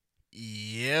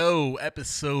Yo,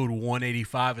 episode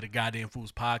 185 of the Goddamn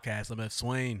Fools Podcast. I'm F.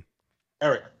 Swain.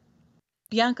 Eric.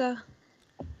 Bianca.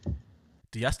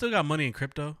 Do y'all still got money in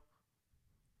crypto?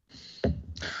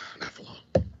 Not for long.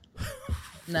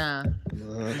 Nah.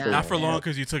 Not for long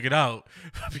because you took it out.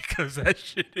 Because that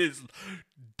shit is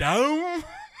down.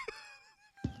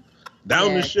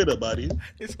 Down the shitter, buddy.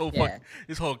 This whole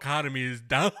economy is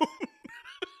down.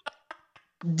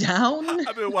 Down?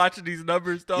 I've been watching these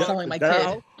numbers, dog. Sound like my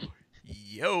kid.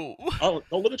 Yo. Oh,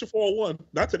 don't look at your 401.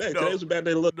 Not today. No, Today's a bad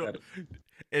day to look at it.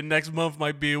 And next month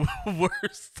might be a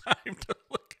worse time to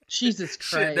look at Jesus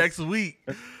Christ. shit next week.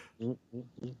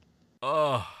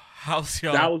 Oh, how's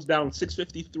y'all? That was down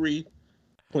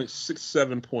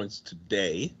 653.67 points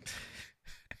today.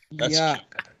 That's I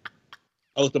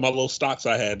looked at my little stocks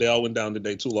I had. They all went down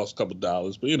today too. Lost a couple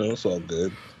dollars, but it's all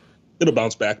good. It'll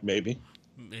bounce back maybe.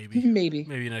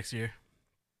 Maybe next year.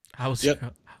 How's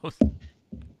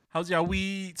y'all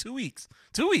 2 weeks?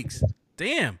 2 weeks.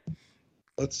 Damn.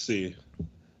 Let's see.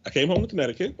 I came home to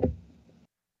Connecticut.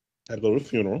 Had to go to a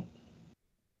funeral.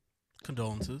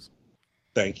 Condolences.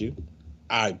 Thank you.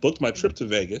 I booked my trip to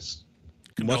Vegas.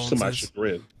 Much to my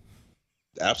chagrin.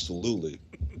 Absolutely.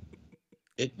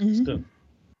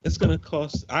 It's gonna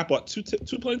cost. I bought two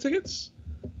plane tickets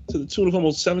to the tune of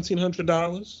almost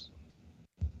 $1,700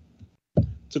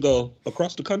 to go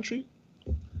across the country.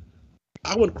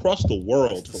 I would cross the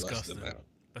world for less than that.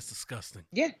 That's disgusting.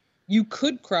 Yeah, you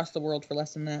could cross the world for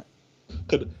less than that.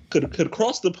 Could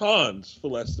cross the ponds for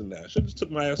less than that. Should have just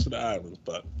took my ass to the islands,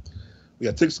 but we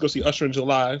got tickets to go see Usher in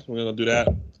July. We're gonna do that.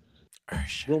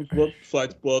 Rooms booked,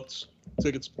 flights booked,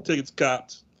 tickets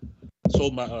copped.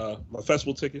 Sold my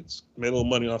festival tickets. Made a little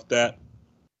money off that.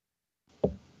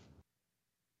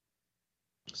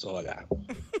 That's all I got.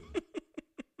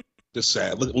 Just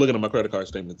sad. Looking at my credit card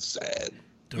statement, sad.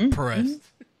 Depressed.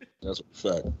 Mm-hmm. That's a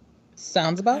fact.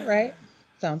 Sounds about right.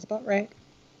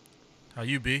 How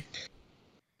you be?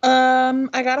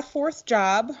 I got a fourth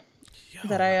job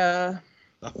that A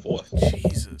fourth.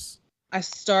 Jesus. I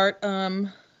start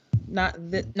not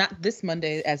this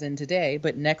Monday as in today,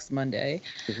 but next Monday.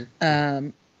 Mm-hmm.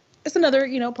 It's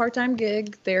another, part-time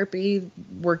gig, therapy,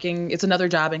 working. It's another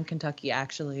job in Kentucky,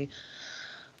 actually.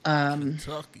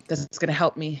 Kentucky. That's going to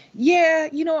help me. Yeah,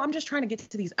 I'm just trying to get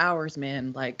to these hours,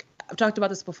 man. Like, I've talked about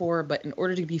this before, but in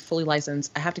order to be fully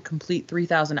licensed, I have to complete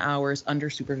 3,000 hours under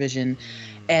supervision.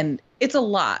 And it's a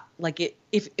lot. Like,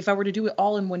 if I were to do it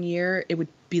all in 1 year, it would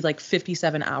be like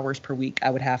 57 hours per week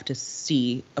I would have to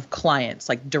see of clients,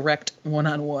 like direct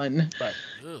one-on-one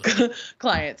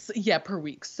clients, per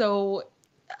week. So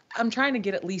I'm trying to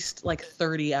get at least like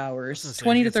 30 hours,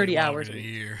 20 to 30 hours a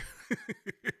year.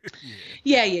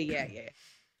 Yeah. It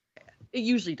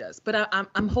usually does. But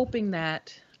I'm hoping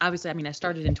that, obviously, I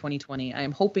started in 2020. I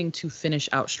am hoping to finish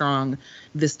out strong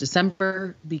this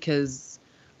December because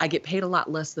I get paid a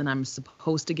lot less than I'm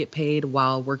supposed to get paid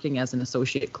while working as an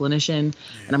associate clinician.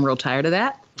 And I'm real tired of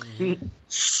that. Mm-hmm.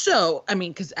 So,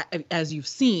 because as you've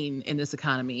seen in this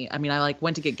economy, I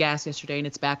went to get gas yesterday and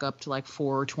it's back up to like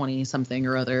 $4.20 something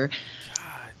or other.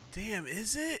 God damn,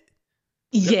 is it?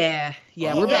 Yeah,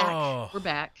 We're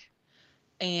back.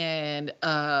 And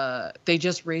they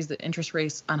just raised the interest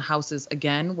rates on houses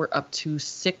again. We're up to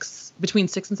between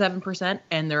 6 and 7%.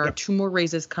 And there are 2 more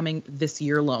raises coming this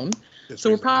year alone. So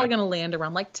we're probably going to land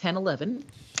around like 10, 11.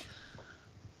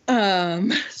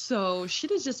 So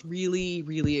shit is just really,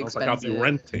 really expensive. Like I'll be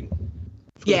renting.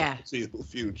 Yeah.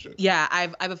 Future. Yeah,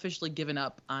 I've officially given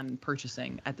up on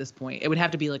purchasing at this point. It would have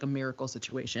to be like a miracle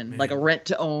situation, like a rent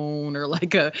to own or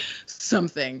like a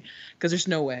something, because there's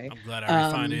no way. I'm glad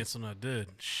I refinanced when I did.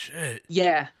 Shit.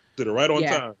 Yeah. Did it right on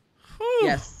time.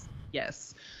 Whew.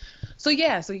 Yes. So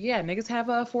niggas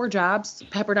have 4 jobs.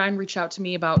 Pepperdine reached out to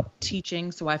me about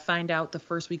teaching, so I find out the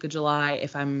first week of July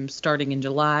if I'm starting in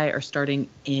July or starting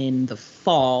in the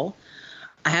fall.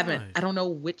 I don't know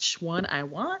which one I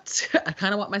want. I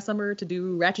kind of want my summer to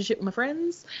do ratchet shit with my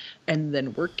friends and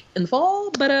then work in the fall.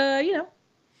 But,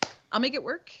 I'll make it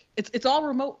work. It's all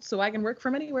remote, so I can work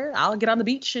from anywhere. I'll get on the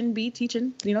beach and be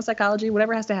teaching, psychology,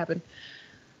 whatever has to happen.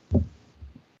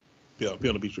 Yeah, be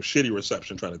on the beach with shitty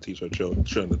reception trying to teach their children.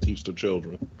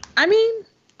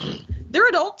 They're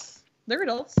adults.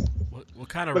 What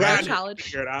kind of ratchet? College.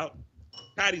 Figure it out.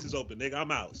 Patty's is open, nigga. I'm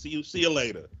out. See you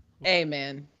later. Hey,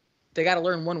 man. They got to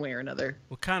learn one way or another.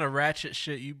 What kind of ratchet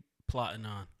shit you plotting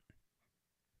on?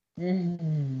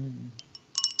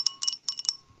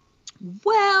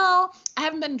 Well, I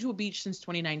haven't been to a beach since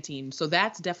 2019, so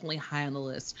that's definitely high on the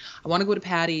list. I want to go to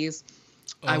Patty's.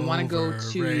 I want to go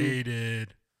to...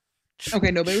 Overrated.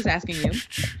 Okay, nobody was asking you.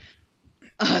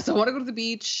 So I want to go to the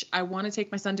beach. I want to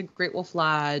take my son to Great Wolf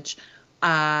Lodge.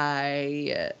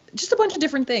 Just a bunch of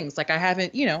different things. Like I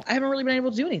haven't really been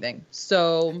able to do anything.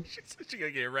 So She's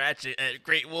gonna get ratchet at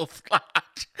Great Wolf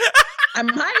Lodge. I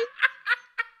might.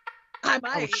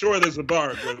 I'm sure there's a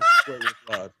bar at Great Wolf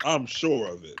Lodge. I'm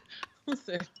sure of it.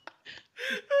 Listen,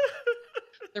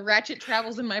 the ratchet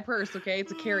travels in my purse. Okay,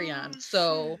 it's a carry-on.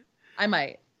 So I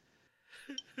might.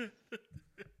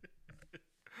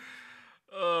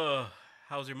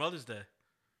 How was your Mother's Day?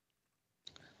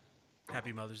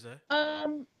 Happy Mother's Day.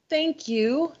 Thank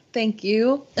you,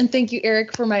 and thank you,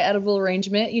 Eric, for my edible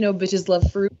arrangement. You know, bitches love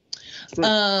fruit.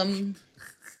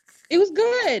 It was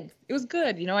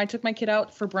good. I took my kid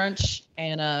out for brunch,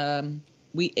 and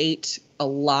we ate a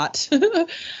lot,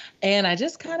 and I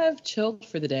just kind of chilled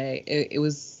for the day. It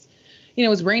was, it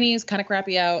was rainy. It's kind of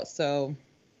crappy out, so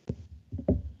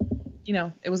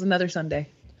it was another Sunday.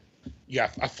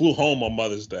 Yeah, I flew home on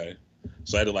Mother's Day,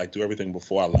 so I had to do everything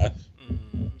before I left.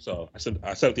 So I set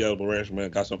up the edible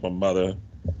arrangement, got something for my mother,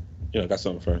 got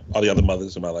something for all the other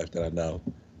mothers in my life that I know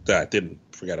that I didn't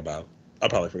forget about. I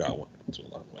probably forgot one too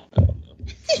long. I don't know.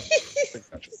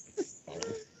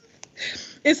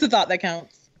 It's the thought that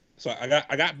counts. So I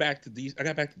got back to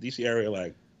DC area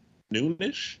like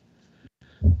noonish.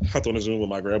 Hopped on a Zoom with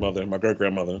my grandmother, my great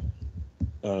grandmother.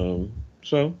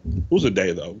 So it was a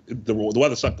day though. The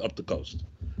weather sucked up the coast,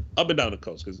 up and down the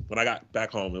coast. Because when I got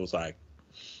back home, it was like.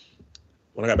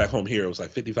 When I got back home here, it was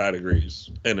like 55 degrees,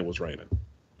 and it was raining.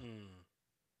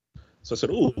 So I said,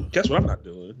 "Ooh, guess what I'm not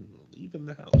doing? Leaving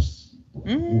the house."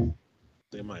 Mm-hmm.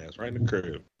 Stay my ass right in the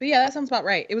crib. But yeah, that sounds about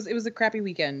right. It was a crappy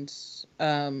weekend,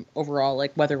 overall,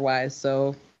 like weather-wise.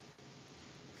 So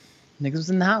niggas was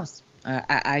in the house.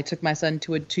 I took my son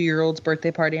to a 2-year-old's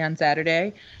birthday party on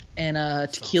Saturday, and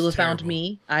tequila found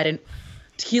me.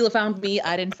 Tequila found me.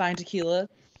 I didn't find tequila,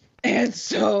 and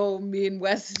so me and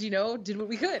Wes, did what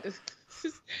we could.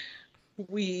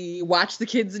 We watched the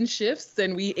kids in shifts,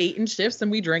 and we ate in shifts, and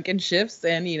we drank in shifts,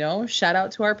 and shout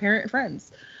out to our parent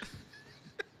friends.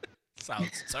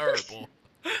 Sounds terrible.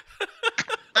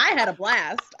 I had a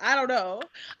blast. I don't know.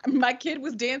 My kid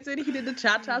was dancing. He did the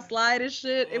cha-cha slide and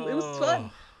shit. It was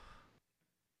fun.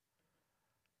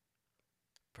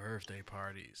 Birthday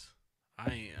parties.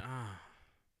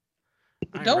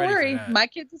 Don't worry. My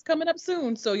kids is coming up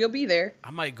soon, so you'll be there.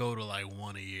 I might go to like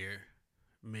one a year.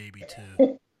 Maybe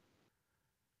 2.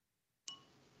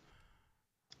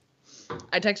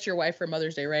 I texted your wife for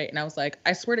Mother's Day, right? And I was like,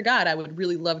 I swear to God, I would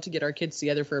really love to get our kids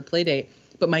together for a play date,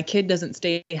 but my kid doesn't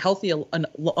stay healthy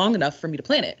long enough for me to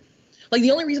plan it. Like,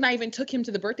 the only reason I even took him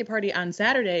to the birthday party on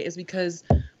Saturday is because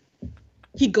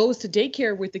he goes to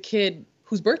daycare with the kid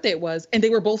whose birthday it was, and they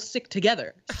were both sick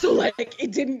together. So, like,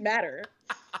 it didn't matter.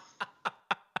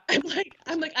 I'm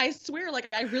like, I swear, like,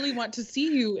 I really want to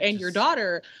see you and your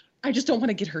daughter. I just don't want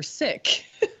to get her sick.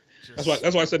 That's why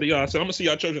I said to y'all, I'm gonna see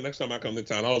y'all children next time I come to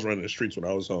town. I was running the streets when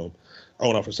I was home. I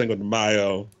went out for Cinco de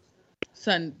Mayo.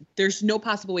 Son, there's no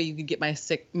possible way you could get my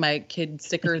kid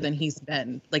sicker than he's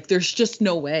been. Like, there's just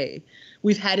no way.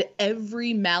 We've had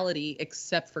every malady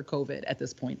except for COVID at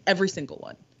this point. Every single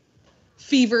one.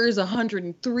 Fevers,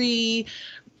 103,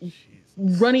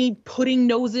 runny pudding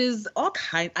noses, all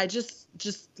kind. I just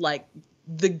like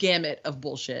the gamut of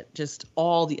bullshit, just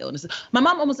all the illnesses. My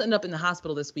mom almost ended up in the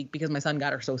hospital this week because my son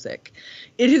got her so sick.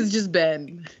 It has just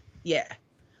been, yeah.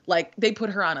 Like, they put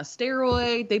her on a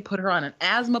steroid. They put her on an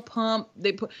asthma pump.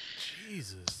 They put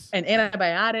an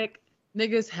antibiotic.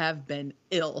 Niggas have been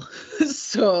ill.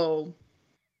 So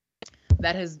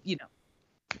that has,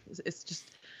 it's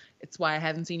why I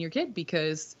haven't seen your kid,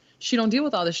 because she don't deal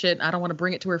with all this shit. And I don't want to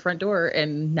bring it to her front door.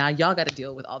 And now y'all got to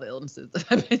deal with all the illnesses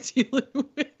that I've been dealing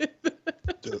with.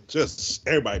 Just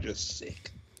everybody just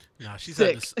sick. Nah, she's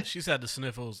had the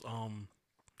sniffles.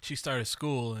 She started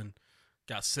school and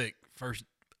got sick first.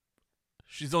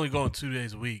 She's only going 2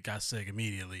 days a week. Got sick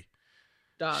immediately.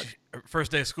 Dog. Her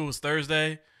first day of school was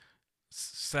Thursday.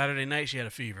 Saturday night she had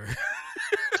a fever.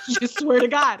 You swear to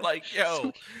God. Like,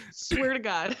 yo. Swear to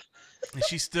God. And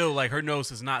she's still, like, her nose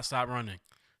has not stopped running.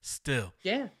 Still.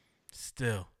 Yeah.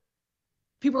 Still.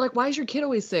 People are like, why is your kid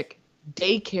always sick?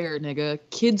 Daycare, nigga.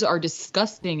 Kids are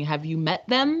disgusting. Have you met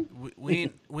them?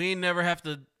 We ain't never have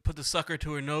to put the sucker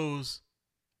to her nose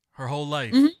her whole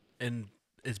life. Mm-hmm. And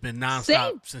it's been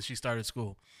nonstop since she started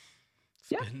school.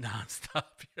 It's been nonstop,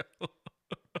 yo.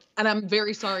 And I'm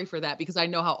very sorry for that, because I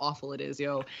know how awful it is,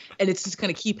 yo. And it's just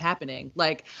going to keep happening.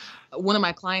 Like, one of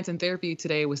my clients in therapy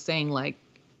today was saying, like,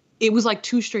 it was like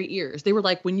 2 straight years. They were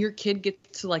like, when your kid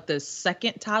gets to like the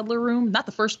second toddler room, not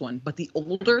the first one, but the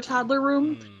older toddler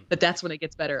room, that's when it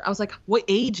gets better. I was like, what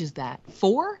age is that?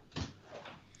 4?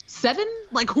 7?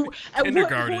 Like, at what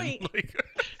Kindergarten. point?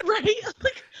 Right?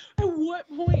 Like, at what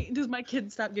point does my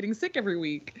kid stop getting sick every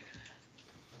week?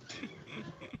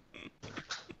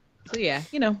 So yeah,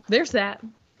 there's that.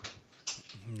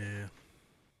 Yeah.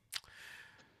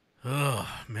 Oh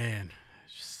man,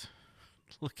 just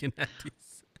looking at these.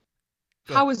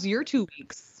 How was your 2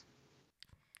 weeks?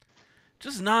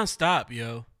 Just nonstop,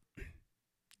 yo.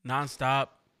 Nonstop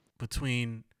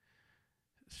between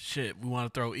shit. We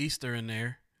want to throw Easter in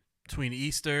there. Between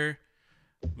Easter,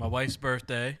 my wife's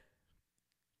birthday,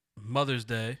 Mother's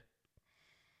Day.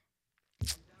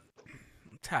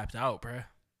 I'm tapped out, bruh.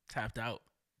 Tapped out.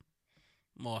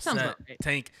 I'm all Sounds set. about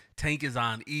right. Tank is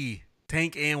on E.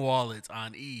 Tank and Wallet's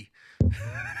on E.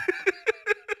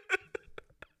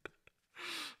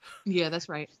 Yeah, that's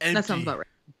right. Empty. That sounds about right.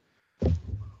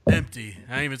 Empty.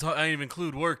 I ain't even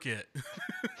include work yet.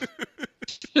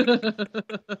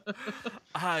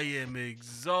 I am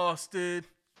exhausted.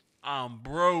 I'm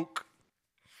broke.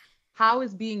 How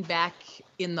is being back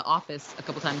in the office a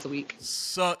couple times a week?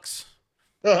 Sucks.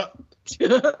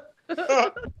 Tragic.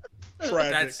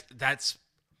 That's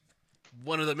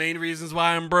one of the main reasons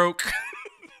why I'm broke.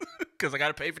 Because I got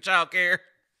to pay for childcare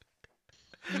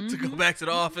to go back to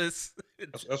the office.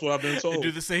 That's what I've been told. And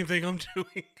do the same thing I'm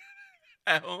doing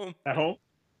at home. At home?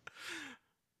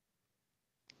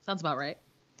 Sounds about right.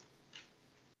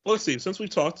 Well, let's see. Since we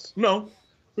talked, no,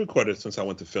 we recorded since I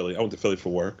went to Philly. I went to Philly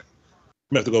for work.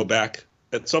 I'm going to have to go back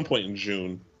at some point in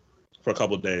June for a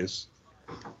couple of days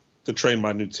to train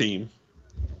my new team.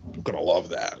 I'm going to love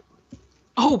that.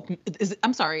 Oh,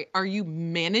 I'm sorry. Are you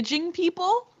managing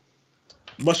people?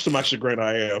 Much to my chagrin,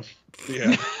 I am.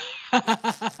 Yeah.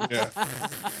 Yeah.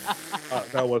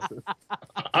 That wasn't.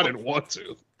 I didn't want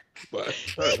to, but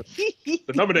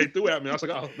the number they threw at me, I was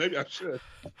like, oh, maybe I should.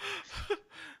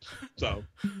 So.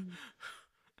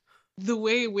 The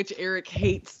way in which Eric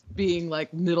hates being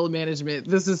like middle management.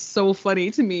 This is so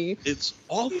funny to me. It's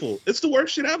awful. It's the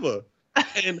worst shit ever.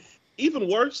 And even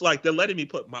worse, like they're letting me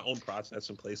put my own process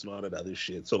in place and all that other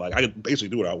shit. So like I can basically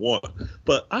do what I want.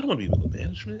 But I don't want to be middle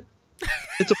management.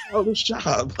 It's a pointless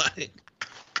job. Like,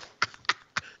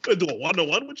 I'm gonna do a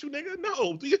one-on-one with you, nigga?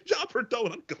 No, do your job or don't. I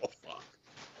don't give a fuck.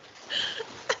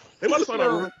 They let us find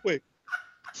out real quick.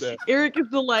 Yeah. Eric is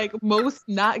the like most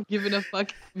not giving a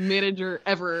fuck manager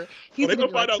ever. He's gonna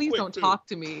be like, please don't talk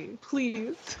to me,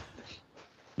 please.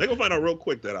 They're gonna find out real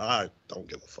quick that I don't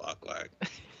give a fuck. Like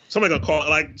somebody gonna call,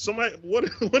 like somebody. What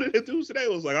did they do today?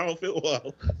 It was like, I don't feel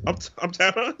well. I'm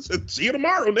tapping on. I said, see you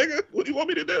tomorrow, nigga. What do you want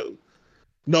me to do?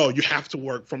 No, you have to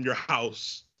work from your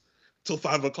house till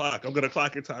 5 o'clock. I'm gonna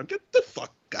clock your time. Get the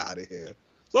fuck out of here.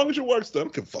 As long as your work's done, I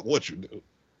don't give a fuck what you do.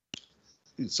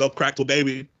 You self-crackle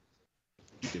baby.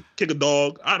 You can kick a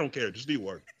dog. I don't care. Just do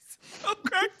work.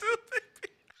 Self-crackle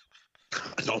baby.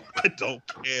 I don't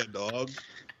care, dog.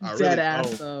 I Dead really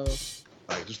ass don't. though.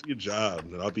 Like, just do your job,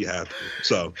 and I'll be happy.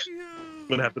 So, I'm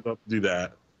gonna have to go do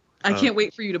that. I can't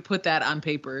wait for you to put that on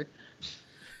paper.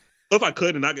 If I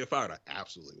could and not get fired, I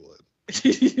absolutely would.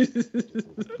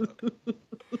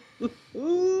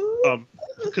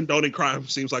 Condoning crime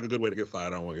seems like a good way to get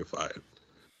fired. I don't want to get fired.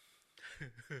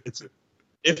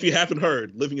 If you haven't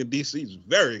heard, living in DC is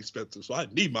very expensive, so I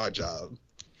need my job.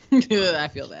 I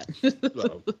feel that.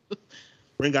 So,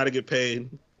 rent got to get paid.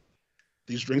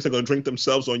 These drinks are going to drink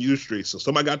themselves on U Street, so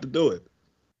somebody got to do it.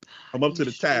 I'm up to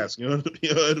the task. You know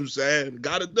what I'm saying?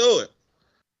 Got to do it.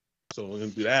 So we're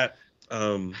going to do that.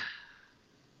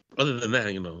 Other than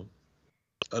that,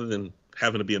 other than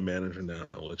having to be a manager now,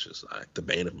 which is like the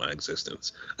bane of my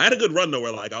existence. I had a good run though,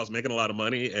 where like I was making a lot of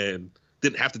money and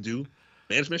didn't have to do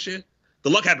management shit. The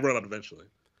luck had to run out eventually.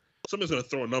 Somebody's gonna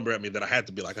throw a number at me that I had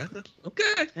to be like,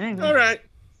 okay, all right,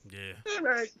 yeah, all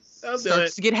right. I'll do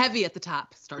Starts it. to get heavy at the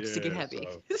top. Starts Yeah, to get heavy.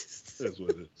 So, that's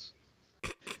what it is.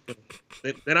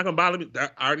 They're not gonna bother me. I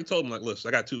already told them like, listen,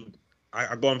 I got two.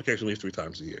 I go on vacation at least 3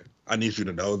 times a year. I need you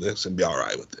to know this and be all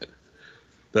right with it.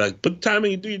 They're like, put the time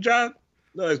in, you do your job.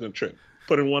 No, he's gonna trip.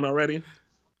 Put in one already.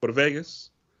 Go to Vegas.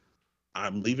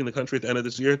 I'm leaving the country at the end of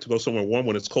this year to go somewhere warm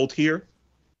when it's cold here.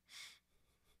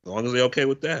 As long as they're okay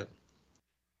with that,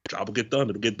 job will get done.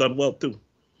 It'll get done well too.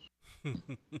 I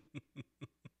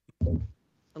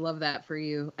love that for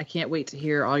you. I can't wait to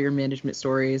hear all your management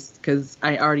stories because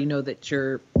I already know that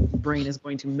your brain is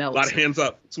going to melt. A lot of hands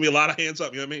up. It's gonna be a lot of hands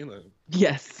up. You know what I mean? Like,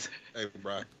 yes. hey,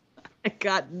 bro. I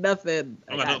got nothing.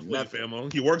 I'm not helping you,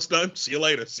 famo. Your work's done. See you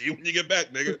later. See you when you get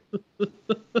back, nigga.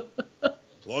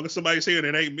 As long as somebody's here and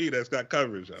it ain't me that's got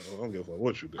coverage, I don't give a fuck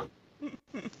what you do.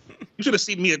 You should have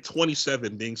seen me at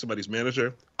 27 being somebody's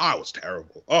manager. I was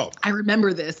terrible. Oh, I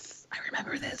remember this.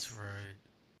 That's right.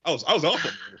 I was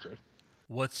awful manager.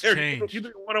 What's Eric, changed? you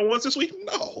doing one-on-ones this week?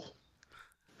 No.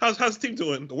 How's the team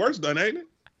doing? The work's done, ain't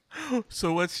it?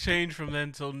 So what's changed from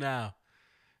then till now?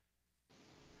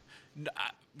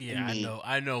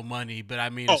 I know money, but I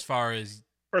mean as far as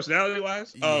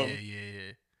personality-wise, I'm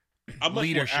much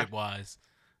leadership-wise,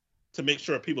 to make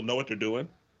sure people know what they're doing.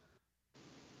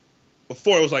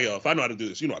 Before it was like, yo, if I know how to do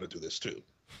this, you know how to do this too.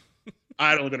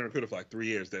 I'd only been a recruiter for like 3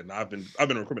 years. Then I've been a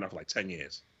recruiter now for like 10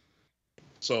 years.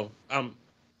 So I'm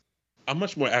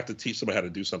much more apt to teach somebody how to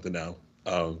do something now,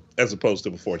 as opposed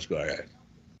to before. It's like, hey,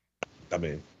 I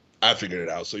mean, I figured it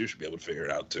out, so you should be able to figure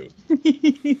it out too.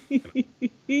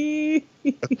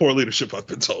 That's poor leadership, I've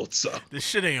been told. So this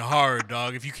shit ain't hard,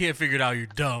 dog. If you can't figure it out, you're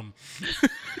dumb.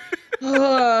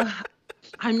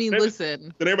 I mean,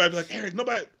 listen. Then everybody be like, Eric,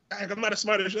 I'm not as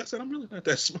smart as you. I said, I'm really not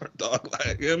that smart, dog.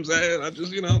 Like, you know what I'm saying? I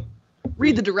just,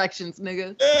 read the directions,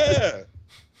 nigga. Yeah.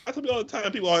 I tell people all the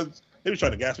time, they be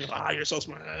trying to gas me. You're so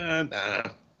smart. Nah.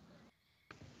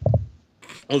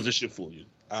 Oh, this shit fool you.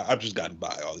 I've just gotten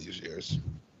by all these years.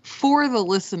 For the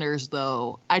listeners,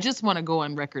 though, I just want to go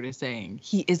on record as saying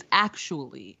he is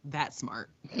actually that smart.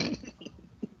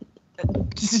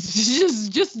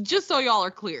 just so y'all are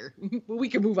clear. We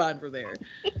can move on from there.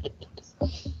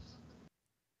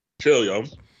 Chill, yo.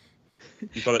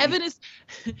 Evan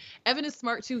is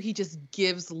smart too. He just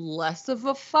gives less of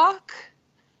a fuck,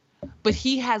 but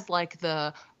he has like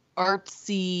the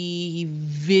artsy,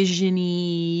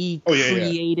 visiony,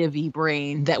 creative-y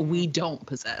brain that we don't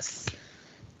possess.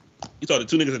 You thought the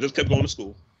two niggas that just kept going to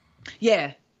school.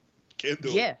 Yeah. Can't do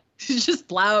it. Yeah. Just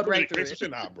plowed right through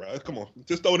it. Nah, bro. Come on.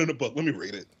 Just throw it in the book. Let me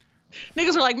read it.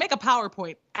 Niggas are like, make a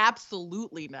PowerPoint.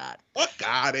 Absolutely not. Fuck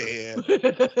out of here.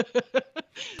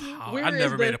 I've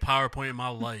never made a PowerPoint in my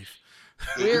life.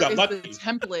 Where is the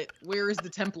template? Where is the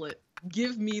template?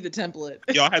 Give me the template.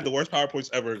 Yo, I had the worst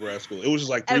PowerPoints ever in grad school. It was just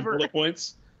like 3 bullet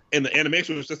points, and the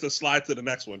animation was just a slide to the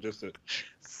next one. Just to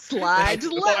slide to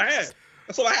the left.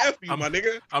 That's all I have for you, my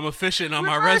nigga. I'm efficient on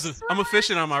my resume. I'm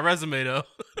efficient on my resume, though.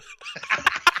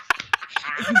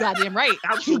 You goddamn right.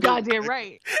 You goddamn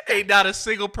right. Ain't not a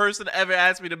single person ever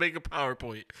asked me to make a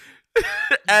PowerPoint. Ever,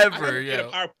 I haven't made a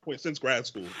PowerPoint since grad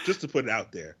school, just to put it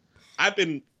out there. I've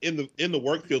been in the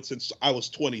work field since I was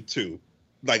 22,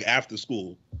 like after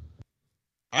school.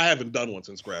 I haven't done one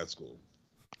since grad school.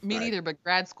 Me neither, but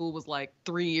grad school was like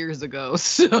 3 years ago,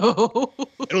 so.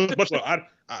 It was much longer.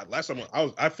 Last time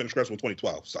I finished grad school in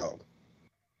 2012, so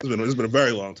it's been a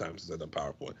very long time since I've done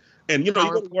PowerPoint. And you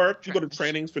go to work, you go to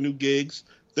trainings for new gigs.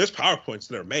 There's PowerPoints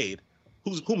that are made.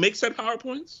 Who makes said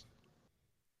PowerPoints?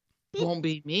 Won't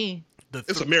be me.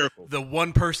 It's a miracle. The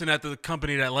one person at the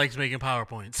company that likes making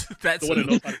PowerPoints. That's the one that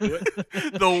knows how to do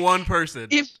it. The one person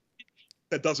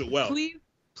that does it well.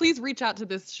 Please reach out to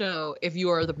this show if you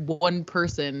are the one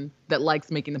person that likes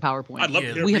making the PowerPoint. I'd love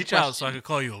to reach out so I could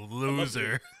call you a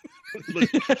loser.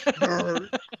 Nerd.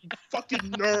 Fucking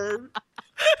nerd.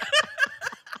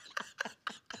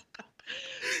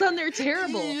 Son, they're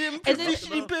terrible. And then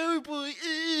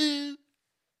PowerPoint.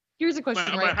 Here's a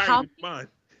question, right?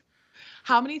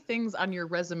 How many things on your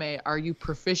resume are you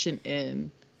proficient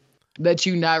in that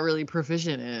you're not really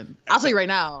proficient in? I'll tell you right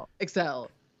now, Excel.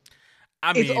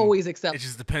 It's always Excel. It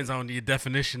just depends on your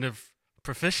definition of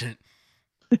proficient.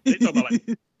 They talk about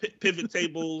like pivot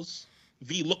tables,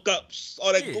 VLOOKUPs,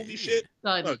 all that goofy shit.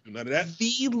 I don't do none of that.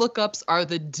 VLOOKUPs are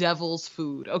the devil's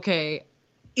food, okay?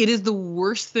 It is the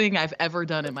worst thing I've ever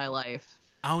done in my life.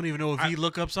 I don't even know what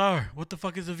VLOOKUPs are. What the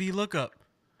fuck is a VLOOKUP?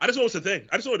 I just know it's a thing.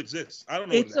 I just know it exists. I don't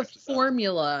know. It's a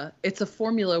formula. It's a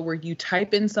formula where you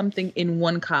type in something in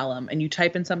one column and you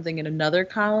type in something in another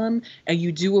column and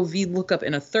you do a VLOOKUP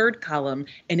in a third column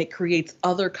and it creates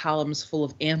other columns full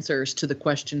of answers to the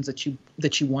questions that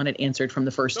you wanted answered from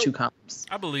the first two columns.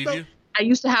 I believe you. I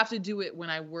used to have to do it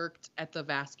when I worked at the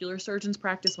vascular surgeon's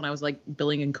practice when I was like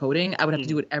billing and coding. I would have to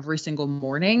do it every single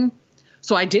morning.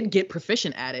 So I did get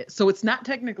proficient at it. So it's not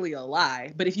technically a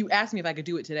lie. But if you ask me if I could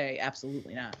do it today,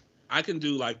 absolutely not. I can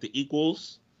do like the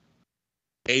equals,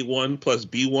 A1 plus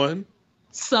B1.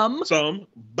 Some.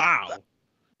 Bow.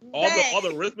 All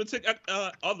the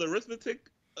arithmetic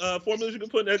formulas you can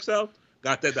put in Excel,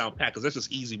 got that down pat because that's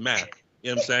just easy math.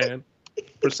 You know what I'm saying?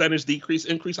 Percentage, decrease,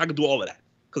 increase. I can do all of that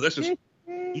because that's just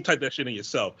you type that shit in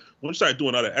yourself. When you start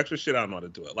doing all that extra shit, I don't know how to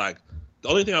do it. Like the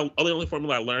only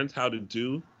formula I learned how to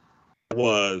do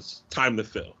was time to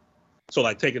fill. So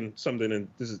like taking something and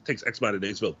takes X amount of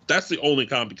days to fill. That's the only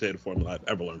complicated formula I've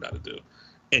ever learned how to do.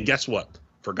 And guess what?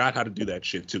 Forgot how to do that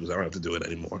shit too because I don't have to do it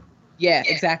anymore. Yeah,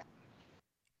 exactly.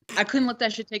 I couldn't let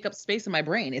that shit take up space in my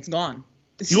brain. It's gone.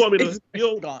 You want me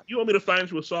to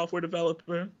find you a software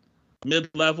developer,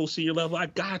 mid-level, senior level? I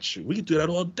got you. We can do that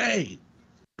all day.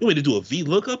 You want me to do a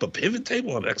VLOOKUP, a pivot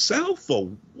table on Excel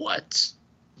for what?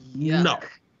 Yuck.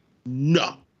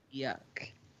 No. Yuck.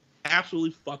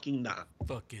 Absolutely fucking not.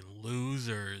 Fucking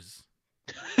losers.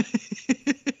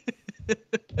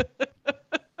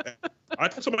 I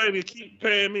thought somebody would keep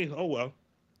paying me. Oh well.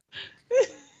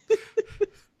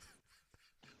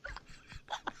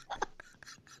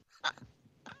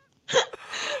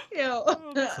 Yo.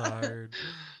 I'm tired.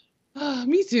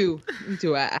 Me too. Me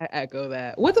too. I echo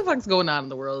that. What the fuck's going on in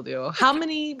the world, yo? How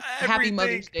many Happy Everything.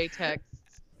 Mother's Day texts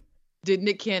did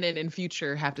Nick Cannon and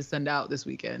Future have to send out this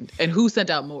weekend? And who sent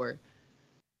out more?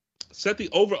 Set the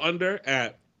over under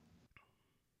at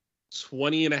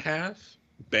 20 and a half.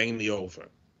 Bang the over.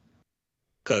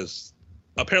 Because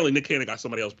apparently Nick Cannon got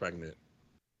somebody else pregnant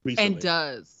recently.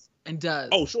 And does.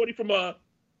 Oh, shorty from the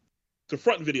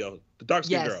front video, the dark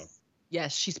skinned girl.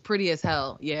 Yes, she's pretty as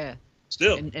hell. Yeah.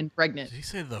 Still. And pregnant. Did he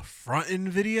say the front end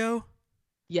video?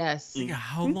 Yes. Nigga,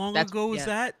 how long ago was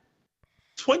that?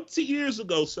 20 years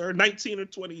ago, sir. 19 or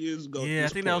 20 years ago. Yeah, I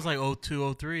think that was like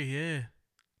 02, 03, yeah.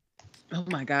 Oh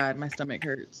my God, my stomach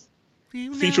hurts.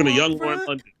 Featuring a young Lauren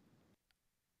London.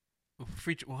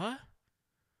 Feature what?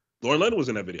 Lauren London was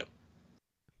in that video.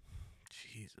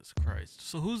 Jesus Christ.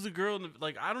 So who's the girl in the,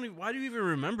 like, I don't even, why do you even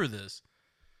remember this?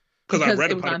 Because I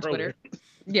read it was about on it Twitter. earlier.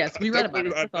 Yes, we read about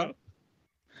it. That's all.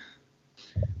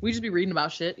 We just be reading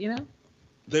about shit, you know?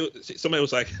 Somebody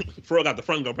was like, Pharrell got the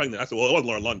front girl pregnant. I said, well, it wasn't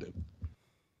Lauren London.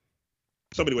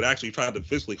 Somebody would actually try to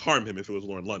physically harm him if it was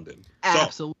Lauren London.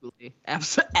 Absolutely.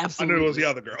 Absolutely. I knew it was the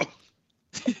other girl.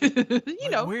 You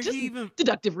know, where just he even,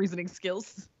 deductive reasoning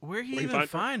skills. Where he even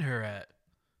find her at?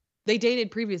 They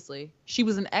dated previously. She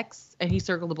was an ex, and he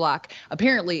circled the block.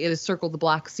 Apparently, it is Circle the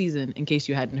Block season, in case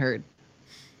you hadn't heard.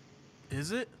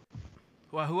 Is it?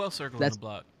 Well, who else circled the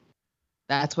block?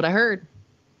 That's what I heard.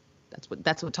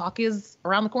 That's what talk is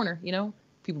around the corner, you know?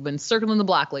 People have been circling the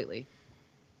block lately.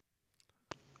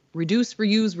 Reduce,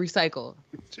 reuse, recycle.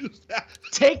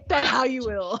 Take that how you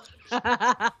will.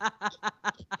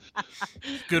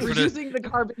 Good for reducing the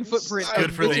carbon footprint.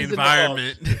 Good for the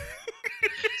environment.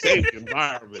 Save the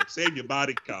environment. Save your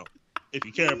body count. If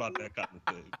you care about that kind of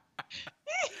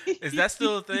thing. Is that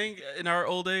still a thing in our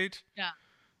old age? Yeah.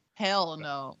 Hell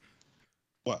no.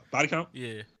 What? Body count?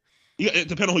 Yeah. It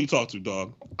depends on who you talk to,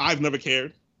 dog. I've never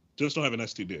cared. Just don't have an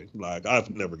STD. Like,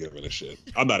 I've never given a shit.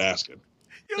 I'm not asking.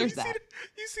 Yo, There's that.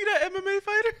 You see that MMA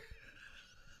fighter?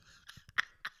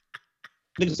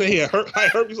 Nigga say he had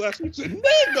herpes last week. Said,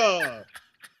 nigga!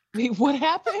 Wait, what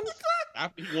happened?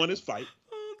 After he won his fight,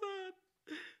 Oh,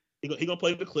 God. he gonna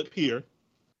play the clip here.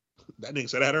 That nigga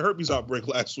said I had a herpes outbreak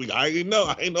last week. I didn't know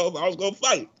if I was gonna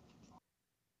fight.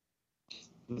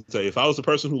 I'll tell you, if I was the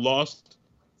person who lost,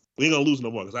 we ain't gonna lose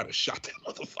no more because I'd have shot that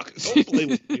motherfucker. Don't play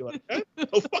with me like that.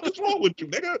 What the fuck is wrong with you,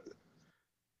 nigga?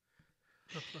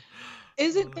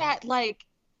 Isn't that like,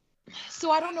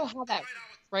 so I don't know how that,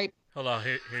 right? Hold on,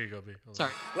 here you go, B.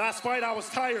 Sorry. Last fight, I was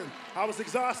tired. I was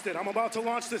exhausted. I'm about to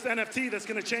launch this NFT that's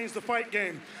gonna change the fight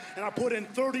game. And I put in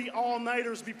 30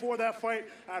 all-nighters before that fight.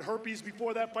 I had herpes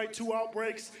before that fight, 2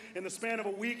 outbreaks in the span of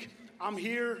a week. I'm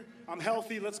here, I'm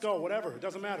healthy, let's go, whatever, it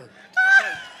doesn't matter.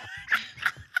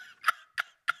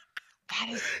 That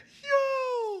is...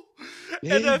 Yo!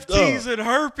 NFTs and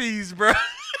herpes, bro.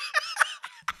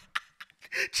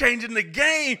 Changing the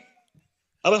game.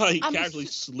 I love how he casually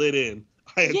slid in.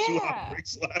 I had 2 Yeah.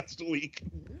 outbreaks last week.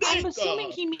 I'm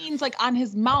assuming he means like on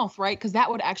his mouth, right? Because that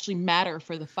would actually matter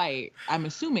for the fight. I'm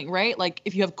assuming, right? Like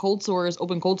if you have cold sores,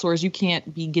 open cold sores, you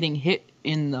can't be getting hit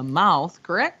in the mouth,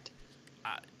 correct?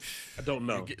 I don't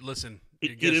know. Listen, He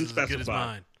your guess didn't is as good as specify.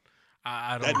 mine.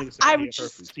 I That don't. nigga said I he would had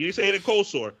just- herpes. He didn't say he had a cold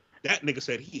sore. That nigga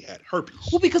said he had herpes.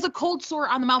 Well, because a cold sore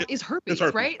on the mouth is herpes, It's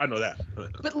herpes. right? I know that.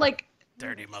 But like,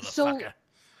 Dirty motherfucker. so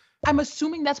I'm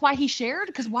assuming that's why he shared.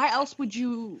 Because why else would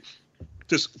you?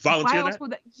 Just Why volunteer else that?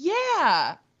 would that?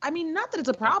 Yeah. I mean, not that it's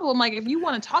a problem. Like, if you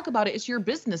want to talk about it, it's your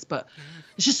business. But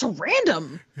it's just so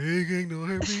random. Hey, gang, no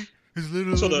herpes. It's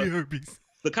literally So herpes.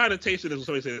 The connotation is when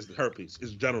somebody says herpes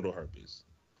is genital herpes.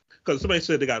 Because somebody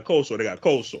said they got cold sore, they got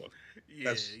cold sore.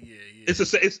 Yeah.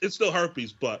 It's still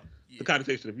herpes, but the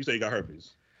connotation, if you say you got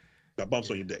herpes, got bumps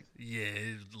on your dick. Yeah,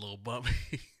 it's a little bumpy.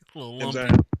 A little You know what lumpy. I'm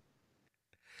saying?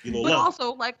 You little But lump.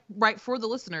 also, like, right, for the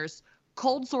listeners,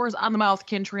 cold sores on the mouth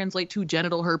can translate to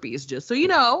genital herpes. Just so you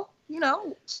know.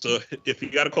 So if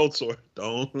you got a cold sore,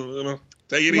 don't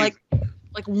take it Like, easy.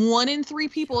 like 1 in 3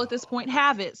 people at this point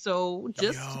have it. So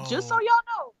just so y'all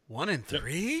know. 1 in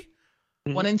 3?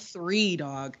 1 in 3,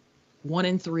 dog. 1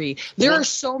 in 3. There are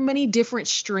so many different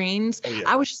strains. Oh,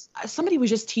 yeah. Somebody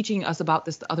was just teaching us about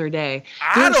this the other day.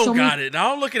 I don't got it.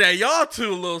 Now I'm looking at y'all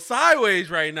two a little sideways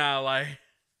right now. Like,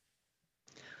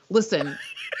 Listen,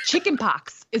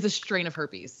 chickenpox is a strain of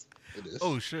herpes. It is.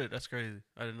 Oh shit, that's crazy.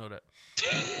 I didn't know that.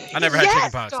 I never had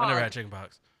chickenpox. I never had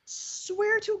chickenpox.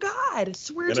 Swear to God.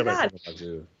 Swear I to never had God. chickenpox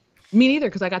either. Me neither,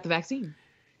 because I got the vaccine.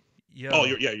 Yo. Oh,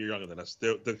 you're younger than us.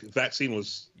 The vaccine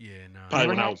was probably Never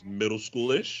when I had- was middle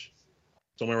schoolish,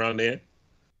 somewhere around there.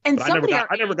 And But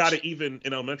I never got it even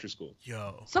in elementary school.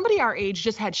 Yo. Somebody our age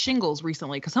just had shingles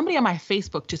recently, because somebody on my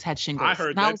Facebook just had shingles. I heard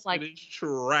and that I was like, is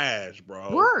trash,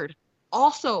 bro. word.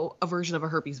 Also a version of a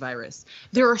herpes virus.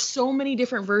 There are so many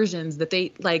different versions that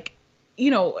they like,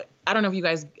 you know, I don't know if you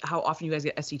guys, how often you guys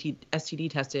get STD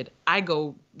tested. I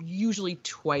go usually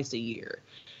twice a year.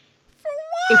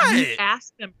 For If what? you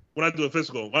ask them When I do a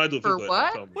physical, For what?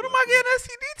 What am I getting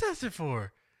STD tested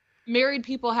for? married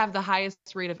people have the highest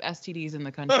rate of STDs in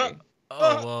the country.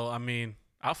 Oh, well, I mean,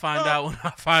 I'll find out when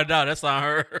I find out. That's not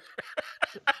her.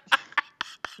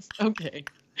 Okay.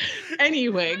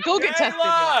 Anyway, go get tested, y'all.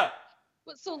 Kayla!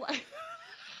 But so like,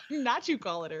 not you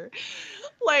calling her.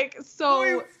 Like, so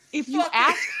you if you fucking-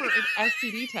 ask for an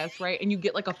STD test, right, and you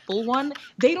get like a full one,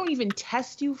 they don't even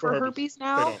test you for For herpes. herpes They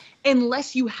now don't.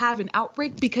 unless you have an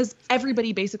outbreak, because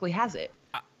everybody basically has it.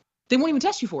 They won't even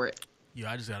test you for it. Yo,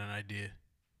 I just got an idea.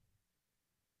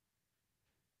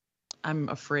 I'm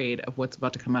afraid of what's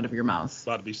about to come out of your mouth.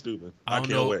 About to be stupid. I can't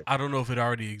don't know. wait. I don't know if it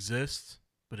already exists,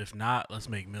 but if not, let's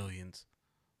make millions.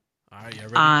 All right, y'all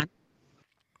ready? On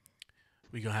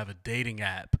We're going to have a dating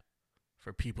app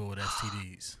for people with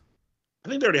STDs. I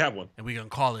think they already have one. And we're going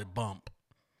to call it Bump.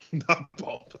 Not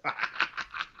bump.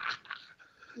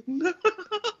 Not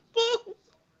bump.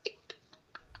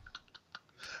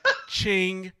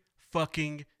 Ching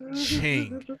fucking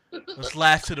ching. Let's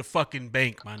laugh to the fucking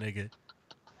bank, my nigga.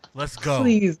 Let's go.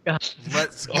 Please, God.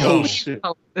 Let's go. Oh, shit.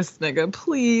 Help this nigga,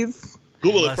 please.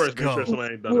 Google it Let's first. Make go. sure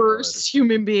somebody ain't done Worst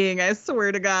human being, I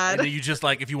swear to God. And then you just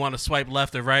like, if you want to swipe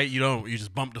left or right, you don't. You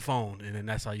just bump the phone, and then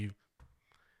that's how you.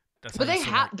 That's But how they you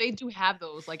have, they do have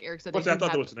those. Like Eric said, it already. they I do thought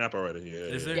have, there was an app already. Yeah.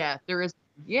 Is yeah. there? yeah, there is.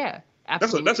 Yeah, That's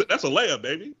absolutely. a layup,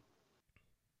 baby.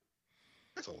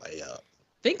 That's a layup.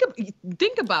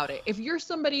 Think about it. If you're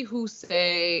somebody who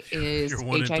say is You're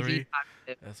 1 in HIV 3?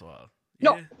 positive, That's wild.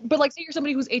 no, Yeah. but like say you're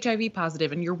somebody who's HIV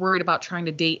positive and you're worried about trying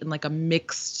to date in like a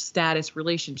mixed status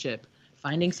relationship,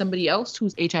 finding somebody else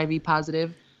who's HIV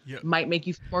positive Yeah. might make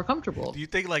you feel more comfortable Do you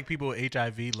think like people with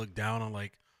HIV look down on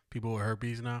like people with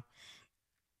herpes now?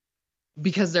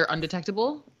 because they're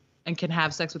undetectable and can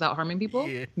have sex without harming people.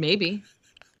 Yeah.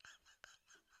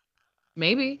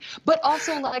 Maybe, but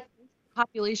also like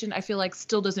population, I feel like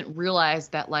still doesn't realize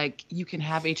that like you can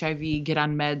have HIV, get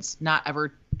on meds, not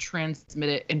ever transmit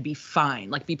it, and be fine,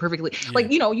 like be perfectly like,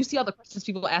 you know, you see all the questions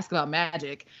people ask about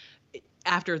Magic.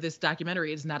 After this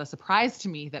documentary, it's not a surprise to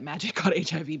me that Magic got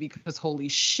HIV because holy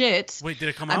shit. Wait, did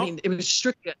it come out? I mean, it was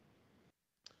strictly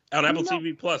On Apple No.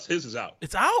 TV Plus, his is out.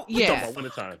 it's out. We're talking Yeah. about winter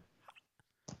time.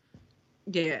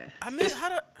 yeah. I mean, how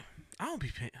to? I don't be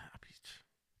paying.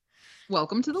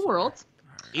 Welcome to the world.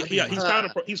 Yeah,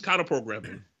 he's kind of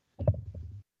programming.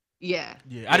 Yeah.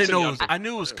 Yeah, I didn't know. It was, I- I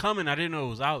knew it was coming. I didn't know it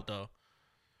was out though.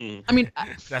 I mean,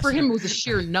 That's for him, it. it was a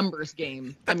sheer numbers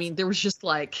game. I mean, there was just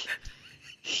like,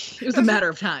 it was a matter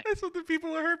of time. That's what the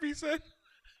people with herpes said.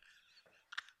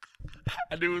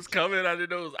 I knew it was coming. I didn't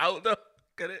know it was out though.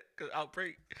 Get it? Cause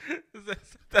outbreak.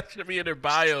 That should be in their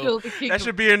bio. Still the king That of-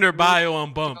 should be in their bio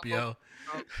on Bump, yo.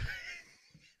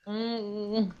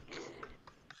 Mm.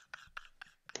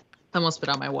 I almost spit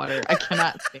out my water. I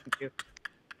cannot stand you.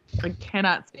 I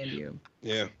cannot stand you.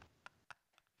 Yeah.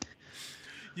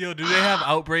 Yo, do they have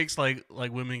outbreaks like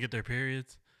women get their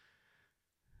periods?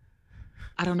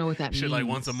 I don't know what that Shit, means. like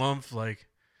once a month, like.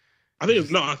 I think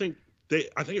it's no. I think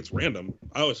it's random.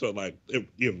 I always felt like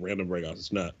you have random breakouts.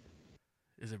 It's not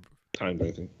Is it timed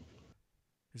anything.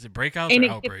 breakouts And or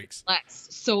it outbreaks? gets less.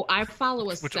 So I follow a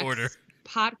Which sex order?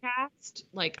 podcast.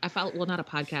 Like I follow, well, not a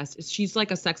podcast. She's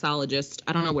like a sexologist.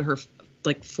 I don't know what her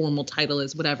like formal title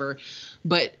is, whatever.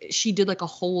 But she did like a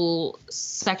whole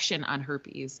section on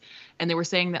herpes, and they were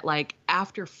saying that like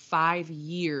after 5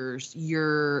 years,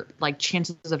 your like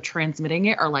chances of transmitting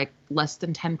it are like less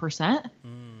than 10%.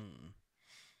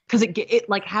 Because it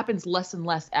like happens less and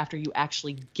less after you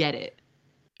actually get it.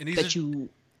 And these That are, you,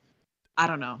 I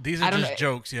don't know. these I are don't just know.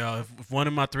 jokes, yo. If 1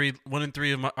 in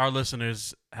 3 of our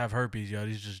listeners have herpes, yo,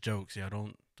 these are just jokes, yo.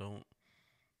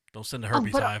 Don't send the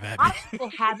herpes But hive a at lot me. of people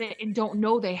have it and don't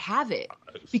know they have it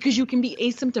because you can be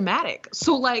asymptomatic.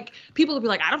 So like people will be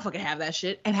like, I don't fucking have that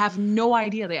shit, and have no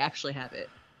idea they actually have it.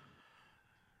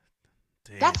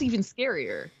 Damn. That's even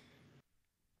scarier.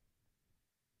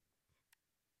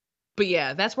 But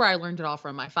yeah, that's where I learned it all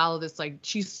from. I follow this, like,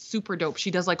 she's super dope. She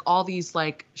does like all these,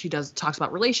 like, talks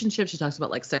about relationships. She talks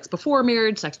about like sex before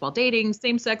marriage, sex while dating,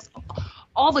 same sex,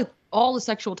 all the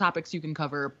sexual topics you can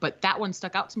cover. But that one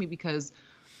stuck out to me because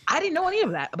I didn't know any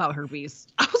of that about herpes.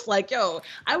 I was like, yo,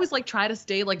 I was like trying to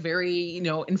stay like very,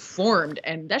 informed,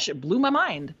 and that shit blew my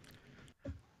mind.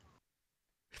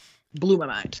 Blew my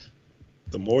mind.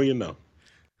 The more you know.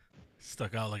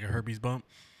 Stuck out like a herpes bump.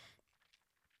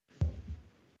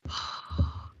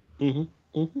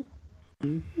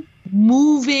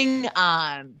 Moving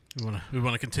on. We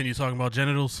wanna continue talking about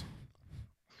genitals?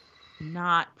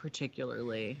 Not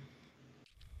particularly.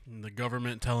 And the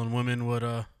government telling women what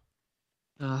to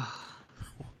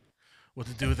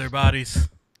do with their bodies.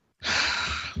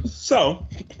 So,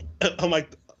 I'm like,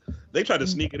 they tried to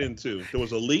sneak it in too. There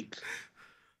was a leak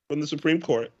from the Supreme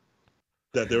Court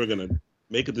that they were going to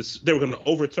they were going to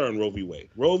overturn Roe v. Wade.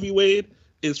 Roe v. Wade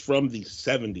is from the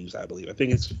 70s, I believe. I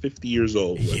think it's 50 years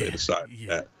old when they decided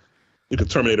that you could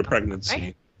terminate a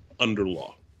pregnancy under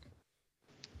law.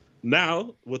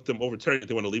 Now, with them overturning it,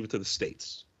 they want to leave it to the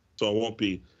states. So it won't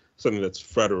be something that's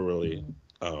federally,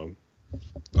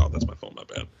 that's my phone, my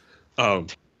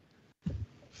bad.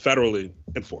 Federally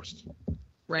enforced.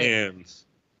 Right. And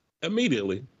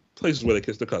immediately, places where they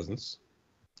kiss their cousins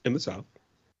in the South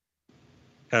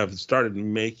have started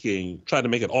trying to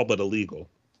make it all but illegal.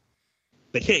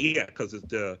 They can't yet because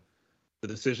the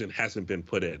decision hasn't been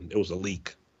put in. It was a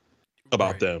leak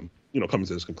about them, coming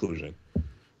to this conclusion.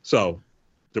 So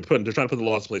they're trying to put the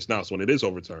laws in place now. So when it is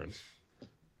overturned,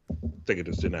 they can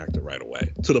just enact it right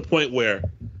away, to the point where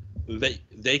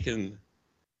they can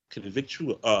convict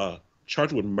you,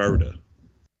 charge you with murder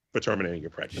for terminating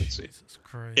your pregnancy. Jesus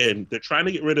Christ. And they're trying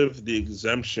to get rid of the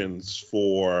exemptions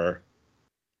for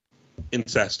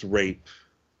incest, rape.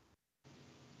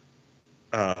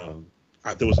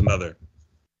 There was another.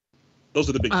 Those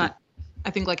are the big two.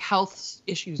 I think like health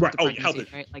issues. Right. With the health pregnancy,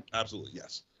 issues. Right? Like absolutely,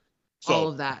 yes. So all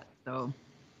of that, though.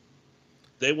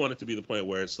 They want it to be the point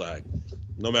where it's like,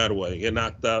 no matter what, you get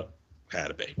knocked up,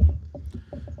 had a baby.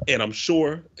 And I'm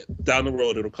sure down the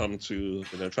road it'll come to,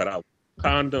 try out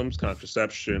condoms,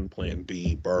 contraception, Plan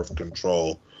B, birth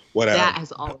control, whatever. That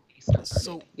has always started.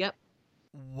 So, yep.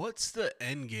 What's the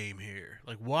end game here?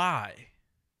 Like, why?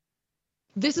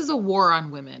 This is a war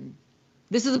on women.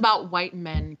 This is about white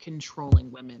men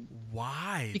controlling women.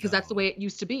 Why? Because that's the way it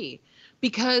used to be.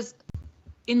 Because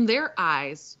in their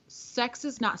eyes, sex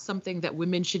is not something that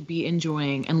women should be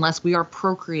enjoying unless we are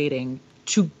procreating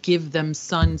to give them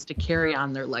sons to carry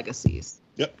on their legacies.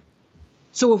 Yep.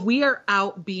 So if we are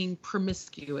out being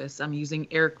promiscuous, I'm using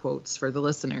air quotes for the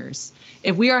listeners,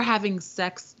 if we are having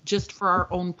sex just for our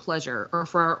own pleasure or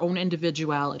for our own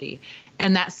individuality,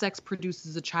 and that sex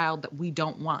produces a child that we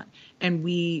don't want, and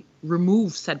we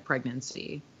remove said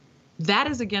pregnancy, that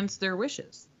is against their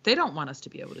wishes. They don't want us to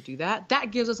be able to do that.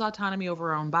 That gives us autonomy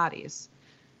over our own bodies.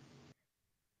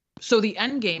 So the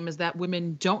end game is that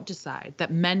women don't decide,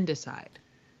 that men decide.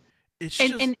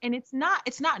 And it's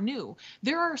not new.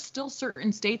 There are still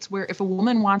certain states where if a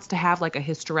woman wants to have like a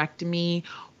hysterectomy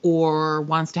or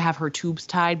wants to have her tubes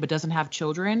tied but doesn't have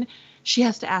children, she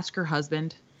has to ask her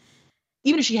husband.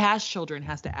 Even if she has children,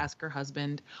 has to ask her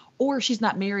husband. Or if she's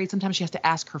not married, sometimes she has to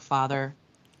ask her father.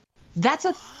 That's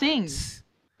a thing.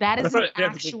 That is an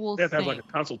actual thing. They have to have like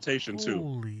a consultation too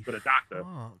Holy with a doctor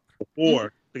fuck.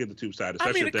 before they get the tube tied.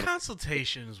 I mean, a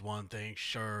consultation is one thing,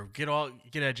 sure. Get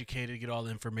educated, get all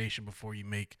the information before you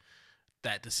make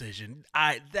that decision.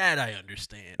 I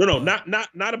understand. No,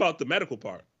 not about the medical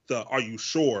part. Are you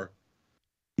sure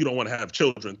you don't want to have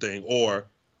children thing, or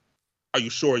are you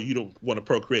sure you don't want to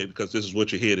procreate because this is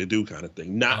what you're here to do kind of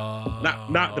thing?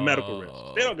 Not the medical risk.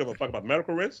 They don't give a fuck about the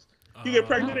medical risk. You get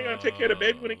pregnant, they're gonna take care of the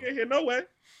baby when they get here. No way.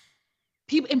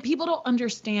 People don't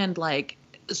understand, like,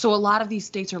 so a lot of these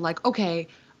states are like, okay,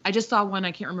 I just saw one,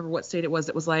 I can't remember what state it was.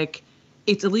 It was like,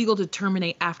 it's illegal to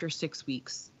terminate after 6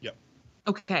 weeks. Yep.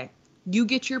 Okay. You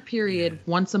get your period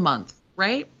once a month,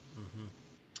 right? Mm-hmm.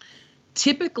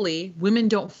 Typically, women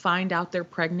don't find out they're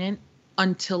pregnant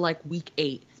until like week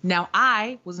 8. Now,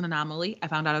 I was an anomaly. I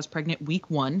found out I was pregnant week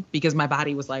 1 because my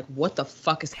body was like, what the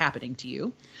fuck is happening to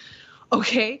you?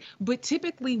 Okay. But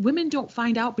typically, women don't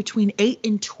find out between 8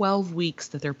 and 12 weeks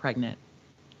that they're pregnant.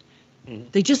 Mm-hmm.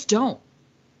 They just don't.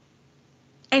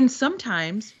 And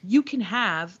sometimes you can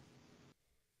have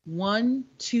 1,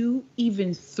 2,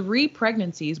 even 3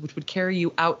 pregnancies, which would carry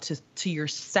you out to your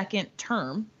second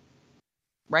term,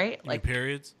 right? Like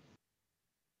periods?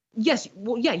 Yes.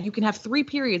 Well, yeah, you can have 3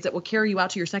 periods that will carry you out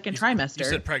to your second trimester. You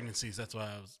said pregnancies. That's why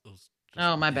I was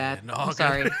Oh, my bad. no, I'm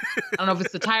sorry. I don't know if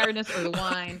it's the tiredness or the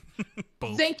wine.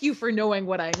 Both. Thank you for knowing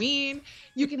what I mean.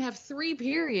 You can have 3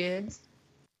 periods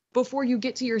before you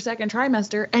get to your second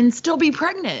trimester and still be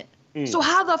pregnant. So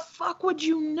how the fuck would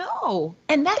you know?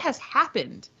 And that has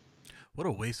happened. What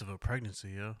a waste of a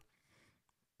pregnancy, yo.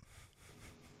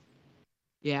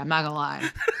 Yeah, I'm not gonna lie.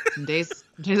 Some days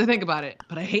I think about it,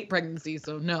 but I hate pregnancy,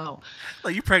 so no.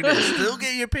 Like, you pregnant and still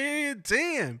get your period?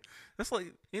 Damn. That's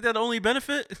like, ain't that the only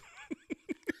benefit?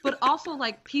 But also,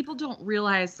 like, people don't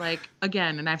realize, like,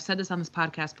 again, and I've said this on this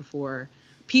podcast before,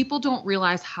 people don't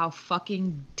realize how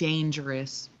fucking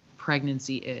dangerous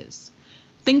pregnancy is.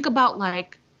 Think about,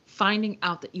 like, finding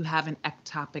out that you have an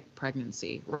ectopic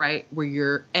pregnancy, right? Where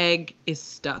your egg is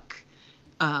stuck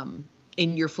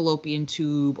in your fallopian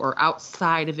tube or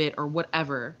outside of it or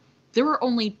whatever. There are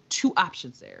only 2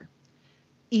 options there.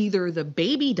 Either the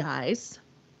baby dies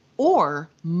or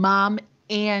mom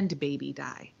and baby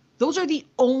die. Those are the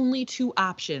only 2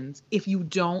 options if you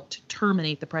don't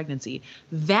terminate the pregnancy.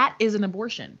 That is an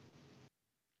abortion.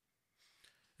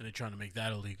 And they're trying to make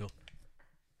that illegal.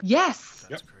 Yes.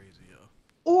 That's crazy, yo.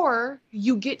 Or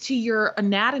you get to your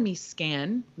anatomy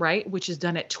scan, right, which is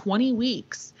done at 20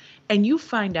 weeks, and you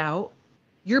find out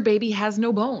your baby has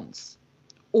no bones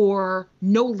or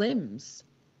no limbs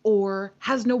or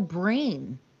has no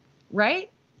brain,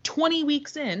 right? 20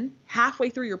 weeks in, halfway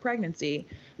through your pregnancy,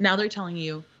 now they're telling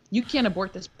you, you can't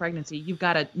abort this pregnancy. You've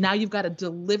got to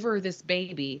deliver this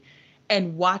baby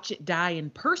and watch it die in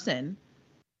person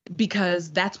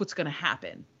because that's what's going to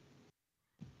happen.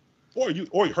 Or you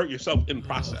hurt yourself in the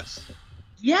process.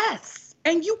 Yes.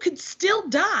 And you could still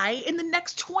die in the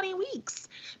next 20 weeks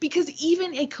because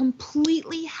even a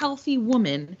completely healthy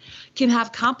woman can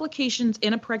have complications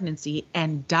in a pregnancy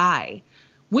and die.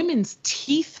 Women's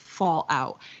teeth fall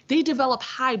out. They develop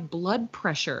high blood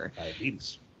pressure.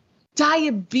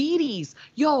 Diabetes.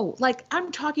 Yo, like,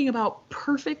 I'm talking about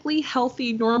perfectly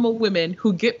healthy, normal women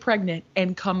who get pregnant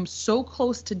and come so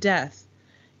close to death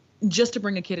just to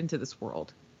bring a kid into this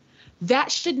world.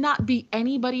 That should not be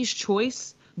anybody's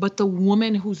choice but the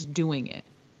woman who's doing it.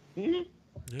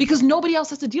 Mm-hmm. Because nobody else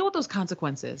has to deal with those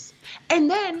consequences. And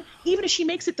then, even if she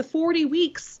makes it to 40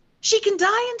 weeks, she can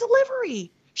die in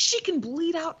delivery. She can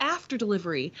bleed out after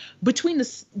delivery. Between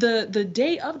the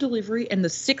day of delivery and the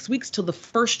 6 weeks till the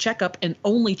first checkup and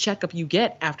only checkup you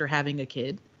get after having a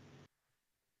kid,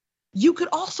 you could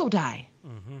also die.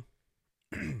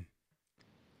 Mm-hmm.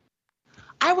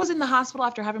 I was in the hospital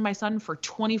after having my son for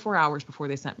 24 hours before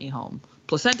they sent me home.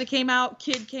 Placenta came out,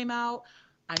 kid came out.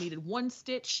 I needed 1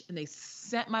 stitch and they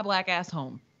sent my black ass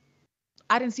home.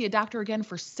 I didn't see a doctor again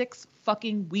for 6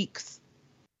 fucking weeks.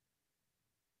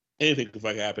 Anything could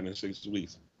fucking happen in 6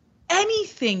 weeks.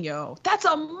 Anything, yo. That's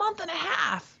a month and a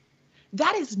half.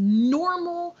 That is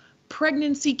normal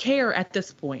pregnancy care at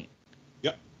this point.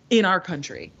 Yep. In our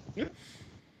country. Yep.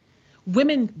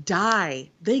 Women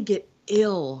die. They get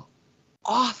ill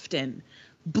often.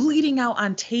 Bleeding out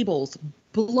on tables,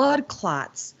 blood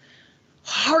clots,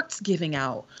 hearts giving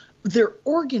out. Their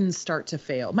organs start to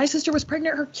fail. My sister was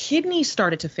pregnant. Her kidneys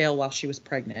started to fail while she was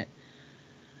pregnant.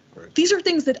 Right. These are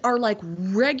things that are like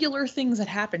regular things that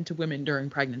happen to women during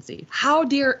pregnancy. How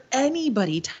dare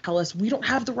anybody tell us we don't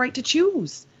have the right to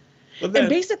choose? Then, and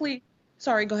basically,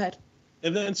 sorry, go ahead.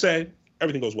 And then say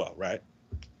everything goes well, right?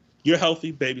 You're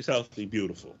healthy, baby's healthy,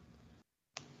 beautiful.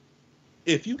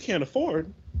 If you can't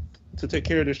afford to take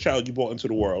care of this child you brought into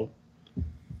the world,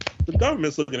 the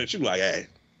government's looking at you like, hey,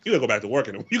 you gotta go back to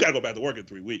work in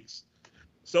 3 weeks.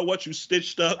 So what, you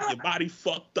stitched up, your body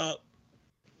fucked up?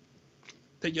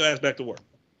 Take your ass back to work.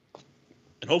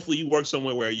 And hopefully you work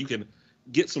somewhere where you can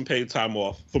get some paid time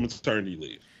off for maternity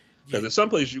leave. Because in some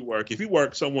place you work, if you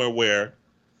work somewhere where,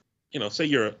 you know, say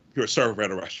you're a server at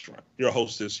a restaurant, you're a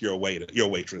hostess, you're a waiter, you're a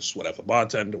waitress, whatever,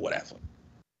 bartender, whatever.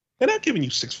 They're not giving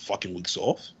you 6 fucking weeks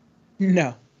off.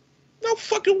 No. No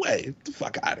fucking way. Get the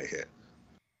fuck out of here.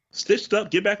 Stitched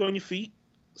up, get back on your feet,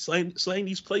 slaying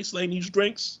these plates, slaying these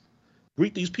drinks,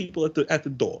 greet these people at the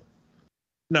door.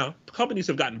 Now, companies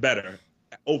have gotten better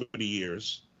over the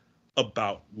years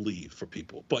about leave for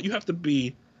people, but you have to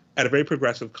be at a very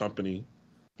progressive company.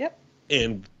 Yep.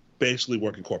 And basically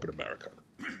work in corporate America.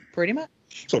 Pretty much.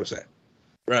 So to say.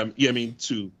 Yeah, I mean,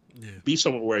 to be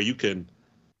somewhere where you can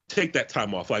take that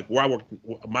time off. Like where I work,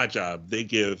 my job, they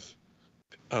give,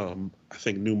 I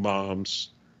think, new moms,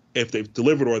 if they've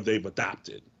delivered or they've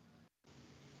adopted,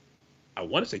 I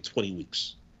want to say 20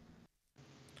 weeks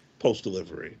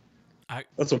post-delivery.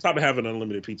 That's on top of having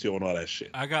unlimited PTO and all that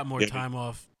shit. I got more time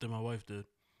off than my wife did.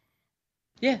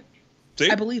 Yeah. See?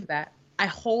 I believe that. I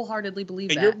wholeheartedly believe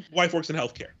that. And your wife works in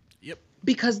healthcare. Yep.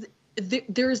 Because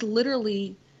there's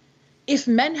literally If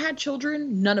men had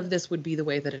children, none of this would be the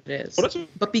way that it is.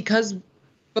 But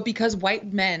because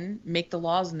white men make the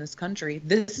laws in this country,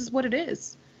 this is what it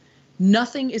is.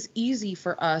 Nothing is easy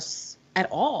for us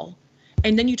at all.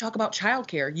 And then you talk about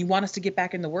childcare. You want us to get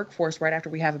back in the workforce right after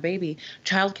we have a baby.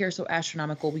 Childcare is so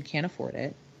astronomical, we can't afford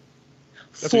it.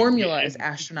 Formula is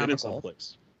astronomical.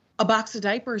 A box of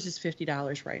diapers is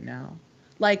 $50 right now.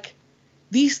 Like,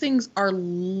 these things are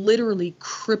literally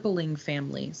crippling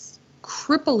families,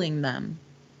 crippling them.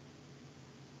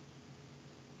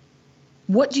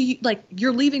 What do you, like,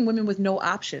 you're leaving women with no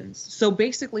options. So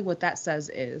basically what that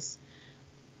says is,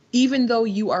 even though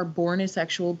you are born a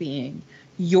sexual being,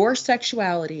 your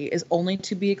sexuality is only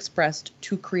to be expressed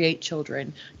to create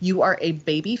children. You are a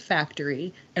baby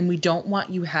factory, and we don't want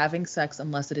you having sex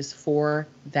unless it is for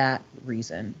that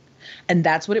reason. And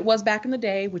that's what it was back in the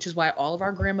day, which is why all of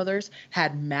our grandmothers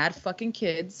had mad fucking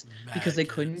kids because they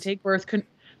couldn't take birth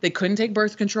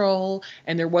control,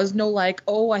 and there was no like,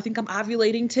 oh, I think I'm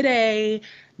ovulating today.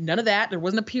 None of that. There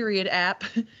wasn't a period app.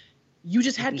 You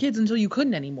just had kids until you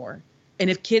couldn't anymore. And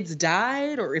if kids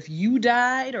died, or if you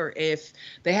died, or if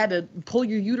they had to pull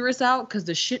your uterus out because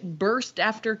the shit burst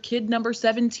after kid number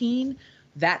 17,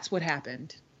 that's what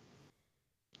happened.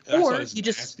 Or you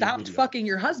just stopped fucking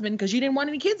your husband because you didn't want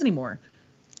any kids anymore.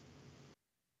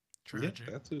 Tragic.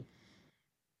 Yeah, that too.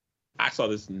 I saw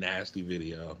this nasty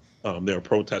video. They were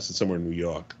protesting somewhere in New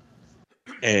York,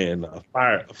 and a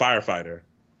firefighter,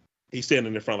 he's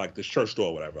standing in front of like this church door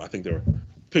or whatever. I think there were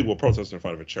people protesting in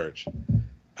front of a church.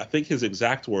 I think his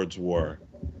exact words were,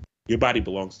 "Your body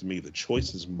belongs to me. The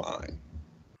choice is mine."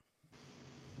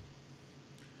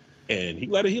 And he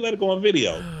let it go on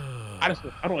video. I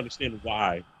don't understand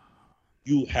why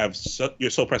you're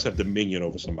so pressed to have dominion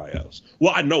over somebody else.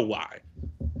 Well, I know why.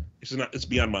 It's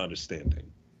beyond my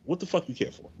understanding. What the fuck you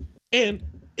care for? And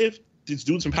if these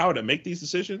dudes in power that make these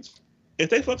decisions, if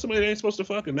they fuck somebody they ain't supposed to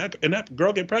fuck and that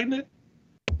girl get pregnant,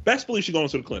 best believe she going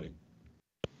to the clinic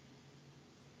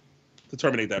to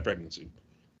terminate that pregnancy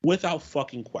without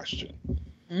fucking question.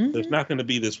 Mm-hmm. There's not going to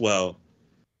be this, well,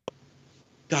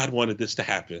 God wanted this to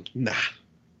happen. Nah.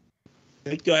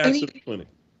 Take your ass to the clinic.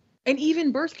 And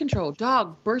even birth control.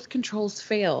 Birth controls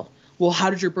fail. Well, how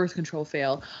did your birth control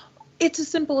fail? It's as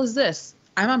simple as this.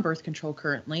 I'm on birth control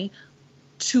currently.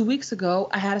 2 weeks ago,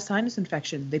 I had a sinus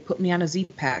infection. They put me on a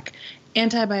Z-Pack.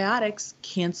 Antibiotics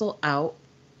cancel out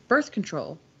birth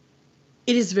control.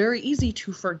 It is very easy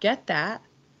to forget that.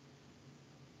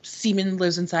 Semen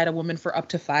lives inside a woman for up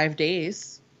to 5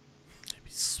 days. They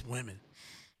be swimming.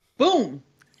 Boom.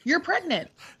 You're pregnant.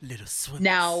 Little swimmers.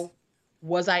 Now,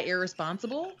 was I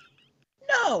irresponsible?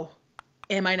 No.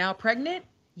 Am I now pregnant?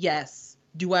 Yes.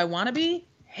 Do I want to be?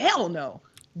 Hell no.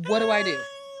 What do I do?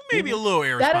 Maybe a little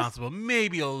irresponsible.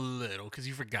 Maybe a little, because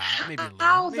you forgot. Maybe a little.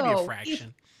 How, maybe a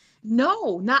fraction.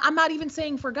 I'm not even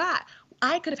saying forgot.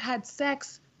 I could have had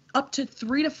sex up to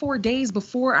 3 to 4 days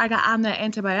before I got on that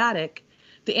antibiotic.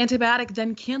 The antibiotic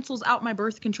then cancels out my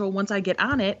birth control once I get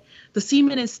on it. The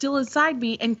semen is still inside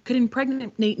me and could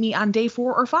impregnate me on day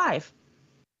 4 or 5.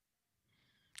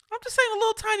 I'm just saying a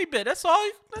little tiny bit. That's all.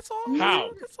 How? That's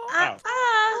all.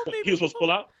 He was supposed to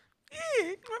pull out? Yeah, I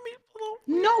mean, a little.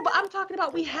 No, but I'm talking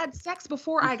about we had sex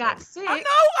before I got sick. I know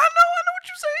what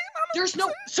you're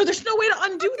saying. There's no way to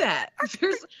undo that.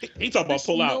 He talking about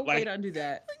pull out. No way to undo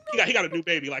that. He got a new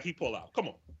baby, like he pull out. Come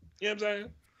on. You know what I'm saying?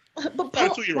 But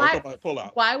pull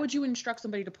out. Why would you instruct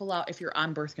somebody to pull out if you're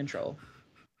on birth control?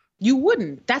 You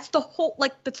wouldn't. That's the whole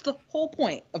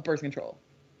point of birth control.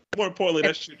 More importantly,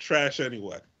 that shit trash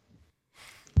anyway.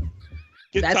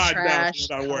 Get That's trash.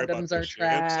 Condoms are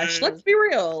trash. Let's be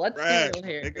real. Let's be real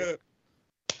here. Nigga.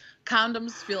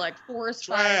 Condoms feel like forest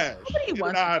fire. Nobody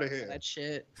wants to do that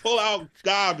shit. Pull out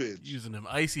garbage. Using them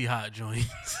icy hot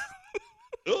joints.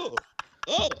 Oh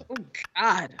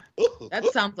God. That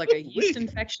sounds like a yeast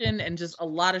infection and just a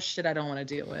lot of shit I don't want to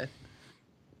deal with.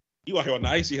 You out here on the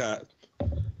icy hot.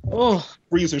 Oh.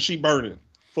 Reason she burning.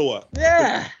 For what?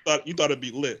 Yeah. You thought it'd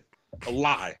be lit. A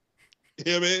lie.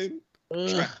 You know what I mean?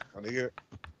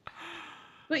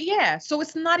 But yeah, so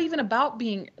it's not even about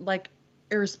being like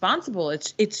irresponsible.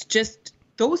 It's just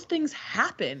those things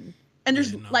happen. And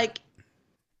there's what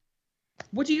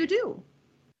do you do?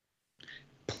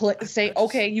 Say,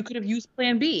 okay, you could have used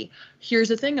plan B. Here's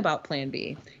the thing about plan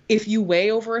B. If you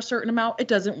weigh over a certain amount, it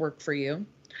doesn't work for you.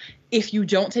 If you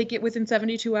don't take it within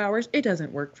 72 hours, it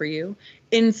doesn't work for you.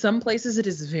 In some places, it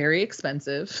is very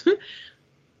expensive.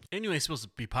 And you ain't supposed to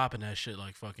be popping that shit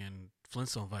like fucking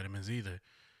Flintstone vitamins either.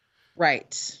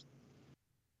 Right.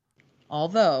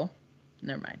 Although,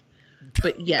 never mind.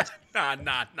 But yes. Nah.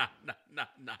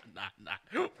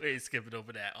 We ain't skipping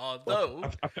over that. Although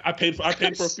I paid for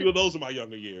a few of those in my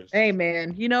younger years. Hey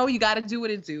man, you know you got to do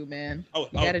what it do, man. I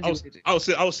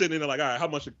was sitting there like, all right, how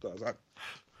much it costs?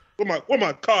 Where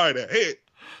my card at? Hey,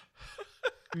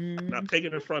 not take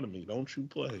it in front of me. Don't you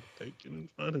play? Take it in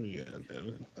front of me.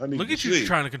 Look at you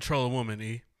trying to control a woman,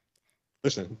 E.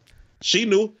 Listen, she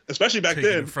knew, especially back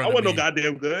then. I wasn't no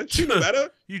goddamn good. She knew better.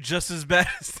 You just as bad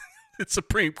as the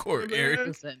Supreme Court, Eric.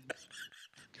 Listen.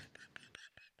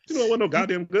 You know, I wasn't no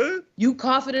goddamn good. You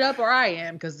coughing it up or I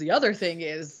am, because the other thing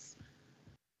is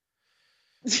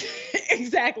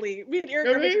exactly. Me and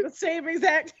Eric are making the same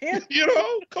exact answer. You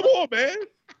know, come on, man.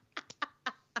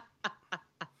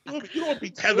 You don't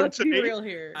be tethered to me. Real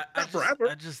here. Forever.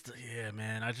 I just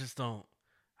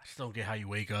don't get how you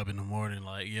wake up in the morning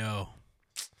like, yo,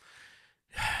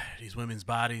 these women's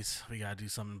bodies, we gotta do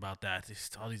something about that.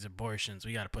 All these abortions,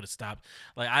 we gotta put a stop.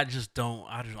 Like, I just don't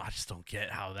get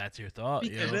how that's your thought.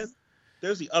 Because then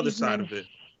there's the other side of it.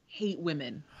 Hate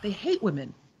women. They hate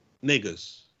women.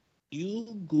 Niggas.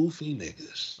 You goofy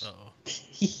niggas. Uh-oh.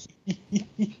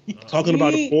 Talking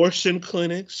about abortion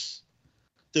clinics.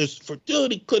 There's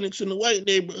fertility clinics in the white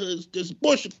neighborhoods. There's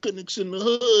abortion clinics in the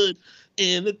hood.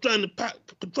 And they're trying to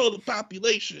control the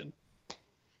population.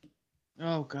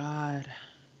 Oh, God.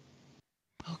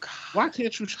 Why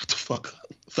can't you shut the fuck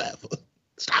up, Fava?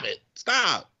 Stop it.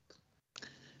 Stop.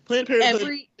 Planned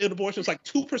Parenthood and abortion is like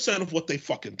 2% of what they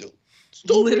fucking do.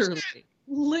 2%.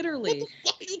 Literally. What the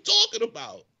fuck are you talking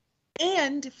about?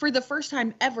 And for the first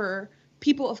time ever,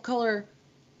 people of color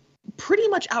pretty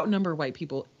much outnumber white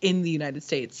people in the United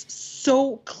States.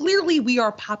 So clearly we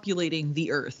are populating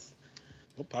the earth.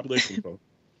 What population, bro?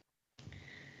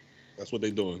 That's what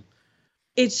they're doing.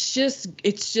 It's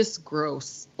just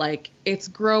gross. Like, it's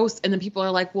gross. And then people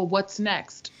are like, well, what's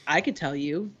next? I could tell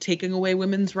you, taking away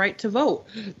women's right to vote,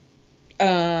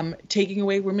 taking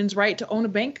away women's right to own a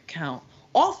bank account,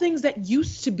 all things that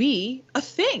used to be a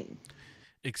thing.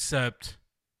 Except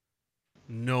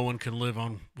no one can live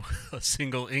on a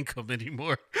single income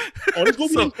anymore. Oh,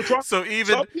 so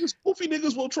even some these goofy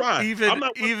niggas will try.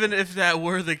 Even if that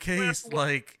were the case,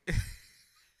 like,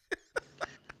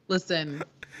 listen,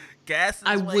 gas is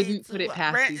I way wouldn't too put it high.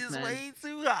 past Rent these is men. way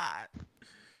too high.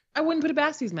 I wouldn't put it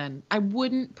past these men. I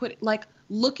wouldn't put, like,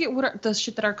 look at the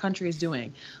shit that our country is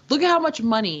doing. Look at how much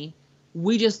money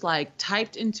we just, like,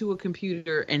 typed into a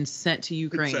computer and sent to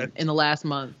Ukraine in the last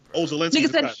month. Oh, Zelensky.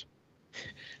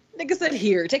 Nigga said,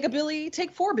 here, take $1 billion,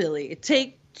 take $4 billion,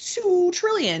 take $2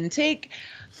 trillion, take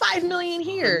 $5 million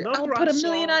here. I'll put $1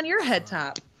 million on your head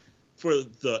top. For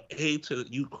the aid to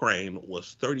Ukraine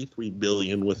was $33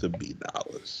 billion with a B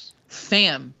dollars.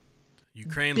 Fam.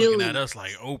 Ukraine looking at us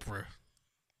like Oprah.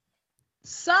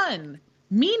 Son.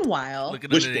 Meanwhile,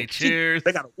 looking under their chairs.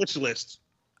 They got a wish list.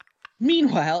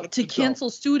 Meanwhile, to cancel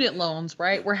student loans,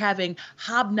 right? We're having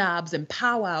hobnobs and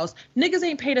powwows. Niggas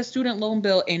ain't paid a student loan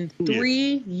bill in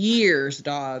 3 years,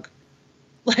 dog.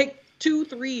 Like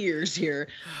 2-3 years here.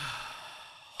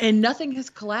 And nothing has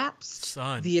collapsed.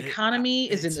 Son, the economy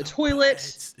is in the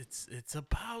toilet. It's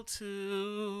about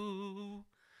to.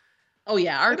 Oh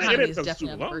yeah, our economy is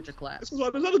definitely on the verge of collapse. There's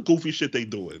other goofy shit they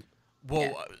doing.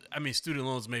 Well, I mean, student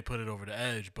loans may put it over the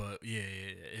edge, but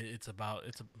it's about.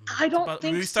 I don't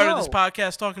think we started this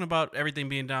podcast talking about everything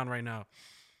being down right now.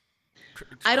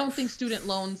 I don't think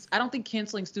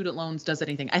canceling student loans does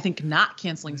anything. I think not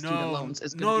canceling student loans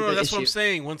is going to be the that's issue. what I'm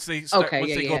saying. Once they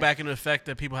go back into effect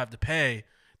that people have to pay,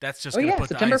 that's just going to put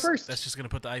September the ice. 1st. That's just going to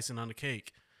put the icing on the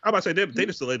cake. I'm about to say they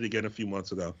just delayed it again a few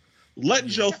months ago. Let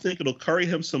Joe think it'll curry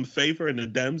him some favor in the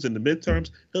Dems in the midterms.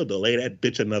 He'll delay that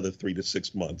bitch another 3 to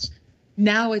 6 months.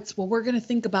 Now it's, well, we're going to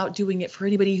think about doing it for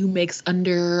anybody who makes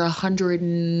under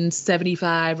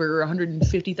 $175,000 or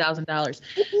 $150,000.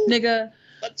 Nigga,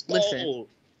 let's go.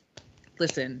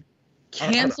 Listen.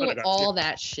 Cancel all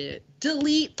that shit.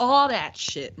 Delete all that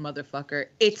shit, motherfucker.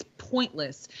 It's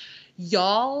pointless.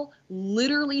 Y'all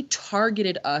literally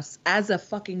targeted us as a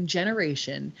fucking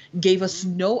generation, gave us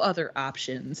no other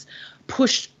options,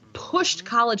 pushed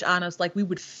college on us like we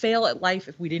would fail at life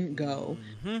if we didn't go.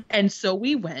 Mm-hmm. And so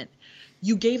we went.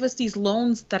 You gave us these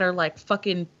loans that are like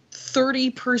fucking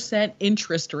 30%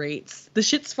 interest rates. The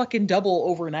shit's fucking double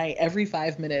overnight every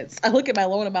 5 minutes. I look at my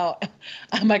loan amount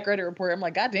on my credit report. I'm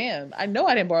like, God damn, I know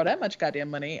I didn't borrow that much goddamn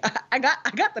money. I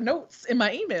got the notes in my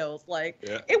emails. Like,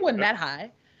 it wasn't that high.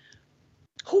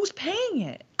 Who's paying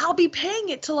it? I'll be paying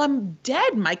it till I'm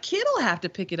dead. My kid will have to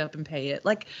pick it up and pay it.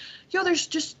 Like, yo,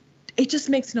 it just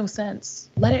makes no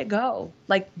sense. Let it go.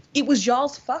 Like, it was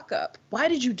y'all's fuck up. Why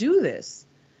did you do this?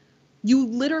 You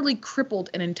literally crippled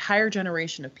an entire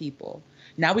generation of people.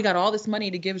 Now we got all this money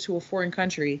to give to a foreign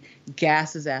country.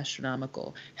 Gas is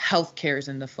astronomical. Healthcare is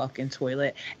in the fucking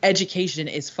toilet. Education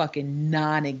is fucking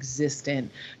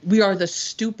non-existent. We are the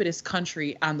stupidest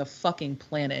country on the fucking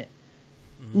planet.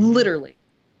 Literally.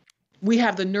 We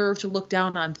have the nerve to look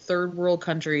down on third world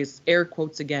countries, air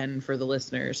quotes again for the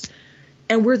listeners.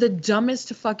 And we're the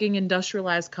dumbest fucking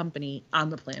industrialized company on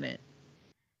the planet.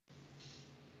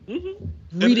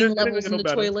 Reading levels in the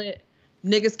toilet.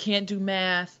 Niggas can't do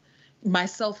math.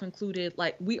 Myself included.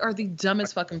 Like, we are the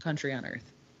dumbest fucking country on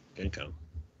earth. Can't count.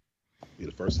 Be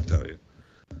the first to tell you.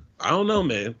 I don't know,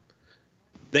 man.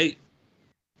 They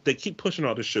keep pushing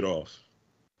all this shit off,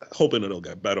 hoping it'll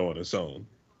get better on its own.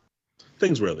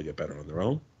 Things rarely get better on their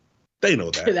own. They know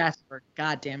that. That's for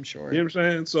goddamn sure. You know what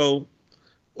I'm saying? So,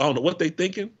 I don't know what they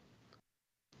thinking.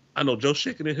 I know Joe's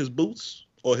shaking in his boots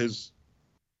or his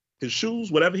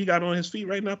shoes, whatever he got on his feet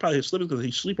right now, probably his slippers because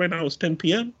he's asleep right now. It's 10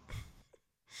 p.m.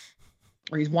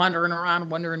 Or he's wandering around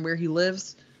wondering where he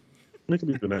lives. They could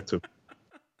be doing that too.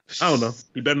 I don't know.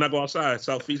 He better not go outside.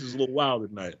 Southeast is a little wild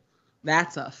at night.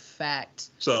 That's a fact.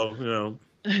 So, you know.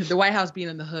 The White House being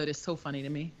in the hood is so funny to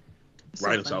me. It's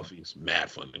right so in funny. Southeast.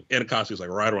 Mad funny. Anacostia is like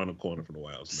right around the corner from the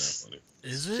White House. Mad funny.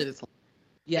 Is Shit it? is,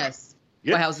 yes.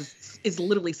 Yeah. White House is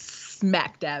literally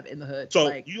smack dab in the hood. So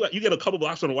like, you get a couple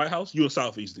blocks from the White House, you in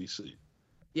Southeast DC.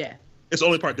 yeah. It's the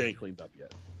only part they ain't cleaned up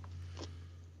yet.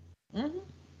 Mm-hmm.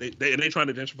 They trying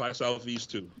to gentrify Southeast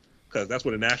too, because that's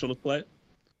where the Nationals play.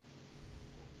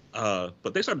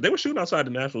 But they were shooting outside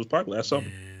the Nationals Park last summer.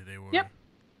 Yeah, they were. Yep.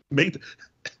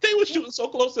 They were shooting so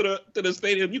close to the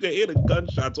stadium you could hear the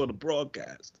gunshots on the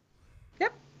broadcast.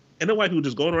 Yep. And then white people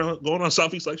just going on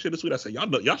Southeast like shit this week. I say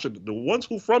y'all should, the ones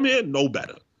who from here know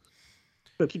better.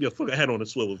 Keep your fucking head on the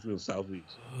swivel if you're in the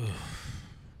Southeast.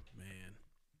 Man.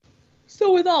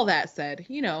 So with all that said,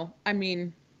 I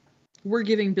mean, we're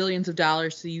giving billions of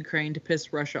dollars to Ukraine to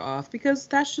piss Russia off because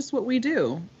that's just what we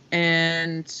do.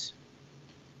 And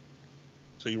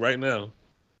so you right now,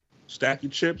 stack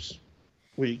your chips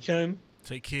where you can.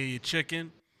 Take care of your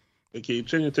chicken. Take care of your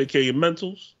chicken. Take care of your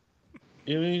mentals.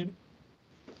 You know what I mean?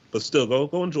 But still,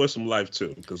 go enjoy some life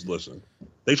too. Because listen,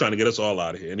 they trying to get us all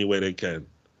out of here any way they can.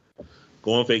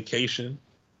 Go on vacation.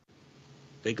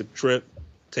 Take a trip.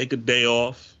 Take a day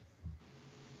off.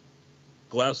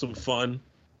 Go have some fun.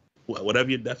 Whatever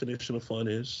your definition of fun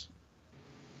is.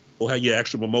 Go have your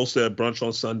extra mimosa at brunch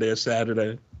on Sunday or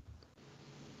Saturday.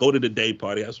 Go to the day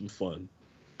party. Have some fun.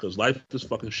 Because life is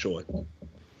fucking short.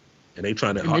 And they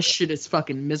trying to... this shit is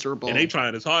fucking miserable. And they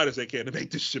trying as hard as they can to make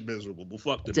this shit miserable. But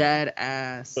fuck them. Dead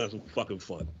ass. Have some fucking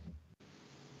fun.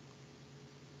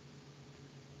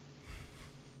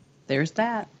 There's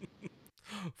that.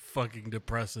 Fucking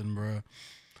depressing, bro.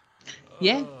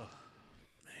 Yeah.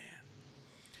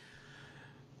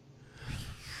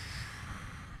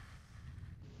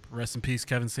 Rest in peace,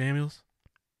 Kevin Samuels.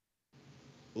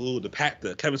 Ooh, the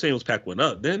Kevin Samuels pack went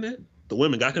up, didn't it? The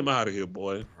women got him out of here,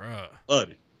 boy. Bruh.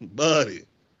 Buddy.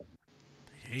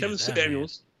 Kevin Hated that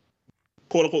Samuels,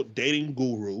 quote unquote dating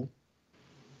guru,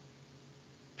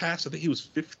 passed. I think he was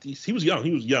 50. He was young.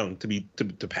 He was young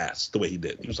to pass the way he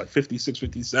did. He was like 56,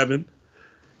 57.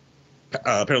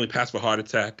 Apparently passed for heart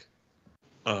attack.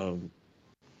 Fond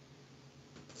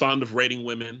of rating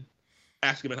women,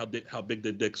 asking about how big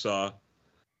their dicks are.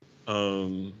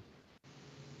 And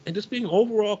just being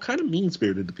overall kind of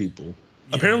mean-spirited to people.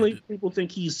 Yeah, Apparently, people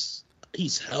think he's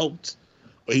helped,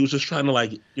 or he was just trying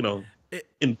to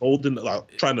embolden,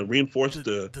 trying to reinforce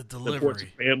the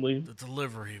delivery. Family. The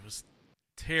delivery was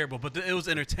terrible, but it was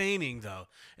entertaining though,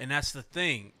 and that's the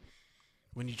thing.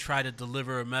 When you try to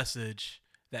deliver a message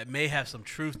that may have some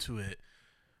truth to it,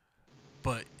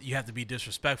 but you have to be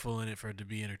disrespectful in it for it to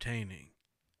be entertaining.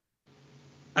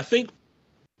 I think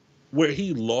where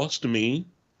he lost me,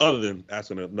 other than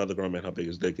asking another grown man how big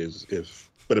his dick is, if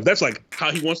that's like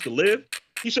how he wants to live,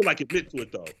 he should admit to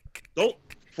it though. Don't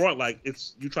front like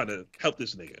it's you trying to help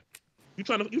this nigga. You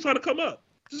trying to come up.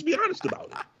 Just be honest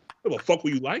about it. Give a fuck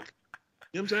what you like.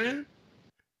 You know what I'm saying?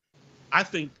 I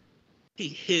think he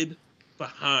hid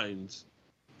behind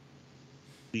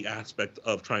the aspect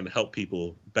of trying to help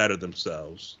people better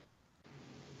themselves,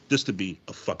 just to be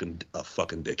a fucking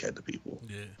dickhead to people.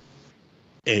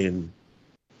 Yeah. And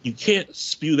you can't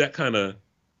spew that kind of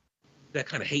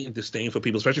hate and disdain for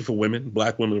people, especially for women,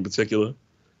 black women in particular,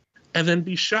 and then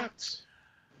be shocked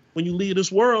when you leave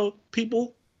this world.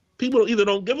 People either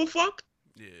don't give a fuck,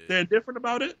 they're indifferent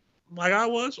about it, like I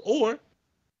was, or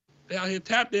they out here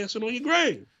tap dancing on your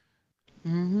grave.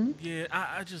 Mm-hmm. Yeah,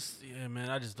 I just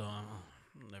don't.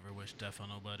 never wish death on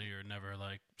nobody or never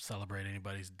like celebrate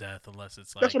anybody's death unless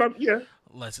it's That's like what I'm. Yeah.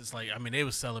 unless it's like I mean they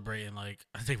was celebrating like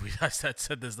I think I said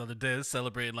this the other day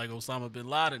celebrating like Osama bin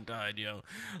Laden died, yo.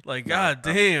 Like god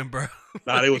damn, bro.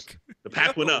 Nah, they was Like, the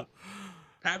pack went yo, up.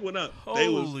 Pack went up.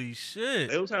 Holy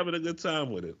shit. They was having a good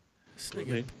time with it. This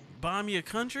nigga bomb your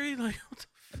country? Like what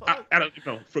the fuck? I don't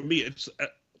know. For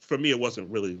me, it wasn't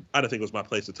really. I don't think it was my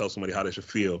place to tell somebody how they should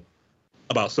feel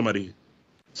about somebody's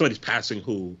passing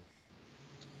who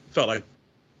felt like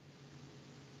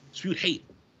spewed hate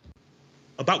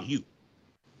about you.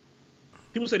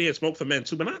 People said he had smoke for men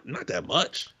too, but not that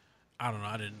much. I don't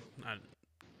know.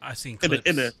 I seen clips,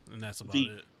 and that's about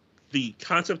it. The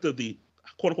concept of the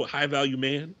quote unquote high value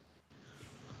man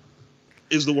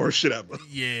is the worst shit ever.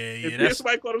 Yeah. If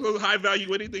somebody called himself high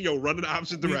value anything, yo, run in the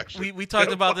opposite direction. We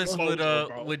talked about this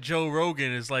with Joe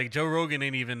Rogan. It's like Joe Rogan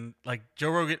ain't even like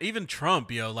Joe Rogan, even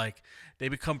Trump, yo, like they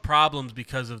become problems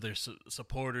because of their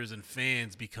supporters and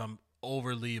fans become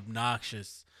overly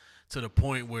obnoxious to the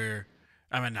point where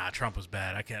I mean, Trump was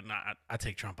bad. I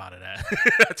take Trump out of that.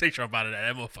 I take Trump out of that.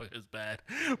 That motherfucker is bad.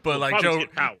 But like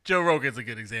Joe Rogan's a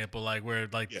good example, like where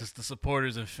like just the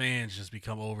supporters and fans just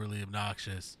become overly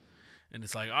obnoxious. And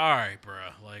it's like, all right, bro,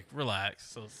 like relax.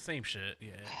 So same shit,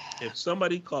 yeah. If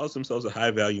somebody calls themselves a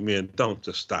high value man, don't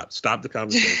just stop. Stop the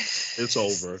conversation. It's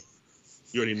over.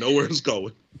 You already know where it's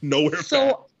going. Nowhere.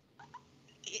 So,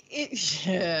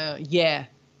 yeah.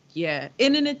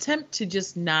 In an attempt to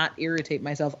just not irritate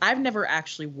myself, I've never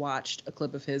actually watched a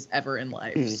clip of his ever in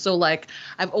life. So like,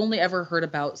 I've only ever heard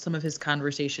about some of his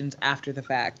conversations after the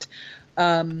fact.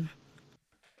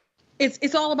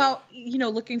 It's all about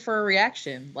looking for a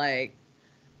reaction. Like.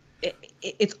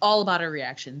 It's all about a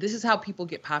reaction. This is how people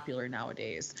get popular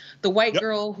nowadays. The white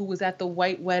girl who was at the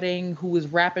white wedding, who was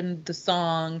rapping the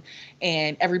song,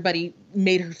 and everybody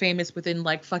made her famous within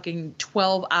like fucking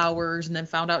 12 hours, and then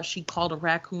found out she called a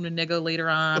raccoon a nigga later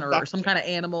on, or some kind of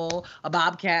animal, a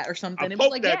bobcat or something. It was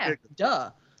like, yeah, nigga. duh.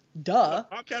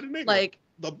 Bobcat a nigga. Like,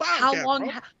 the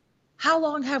bobcat, how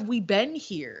long have we been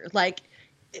here? Like,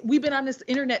 we've been on this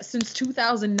internet since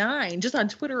 2009, just on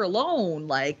Twitter alone.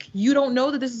 Like, you don't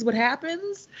know that this is what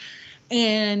happens?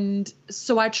 And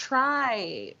so I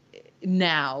try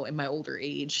now in my older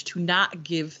age to not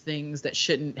give things that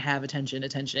shouldn't have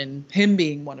attention, him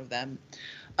being one of them.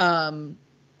 I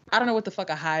don't know what the fuck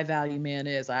a high value man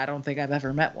is. I don't think I've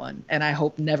ever met one, and I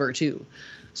hope never to.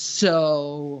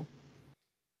 So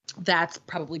that's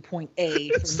probably point A.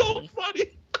 It's so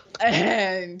funny.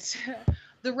 And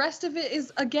the rest of it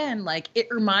is, again, like, it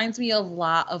reminds me a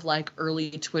lot of like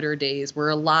early Twitter days where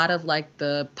a lot of like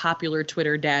the popular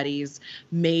Twitter daddies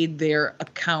made their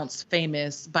accounts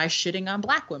famous by shitting on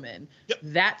black women. Yep.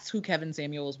 That's who Kevin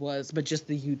Samuels was, but just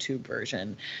the YouTube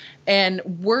version. And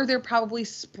were there probably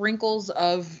sprinkles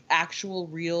of actual,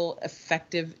 real,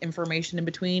 effective information in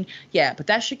between? Yeah, but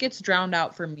that shit gets drowned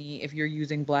out for me if you're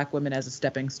using black women as a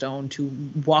stepping stone to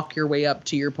walk your way up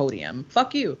to your podium.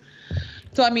 Fuck you.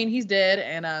 So, I mean, he's dead,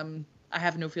 and I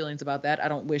have no feelings about that. I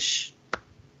don't wish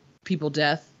people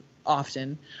death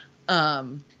often.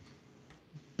 But,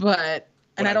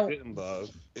 and I don't... didn't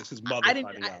love is his mother finding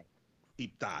out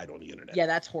he died on the internet. Yeah,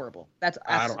 that's horrible. That's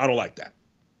I don't like that.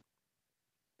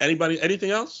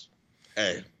 Anything else?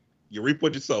 Hey, you reap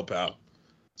what you sow, pal.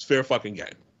 It's fair fucking game.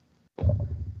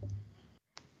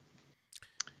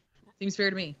 Seems fair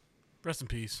to me. Rest in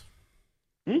peace.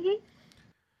 Mm-hmm.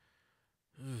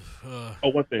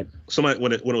 One thing. Somebody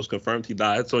when it was confirmed he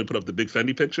died, somebody put up the Big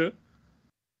Fendi picture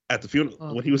at the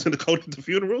funeral when he was in the coat at the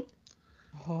funeral.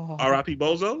 R.I.P.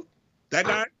 Bozo. That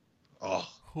guy. Oh.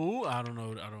 Who? I don't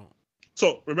know.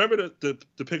 So remember the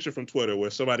picture from Twitter where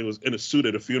somebody was in a suit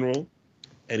at a funeral,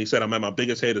 and he said, "I'm at my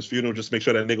biggest hater's funeral just to make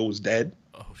sure that nigga was dead."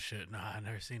 Oh shit! Nah, I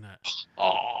never seen that.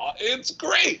 Oh, it's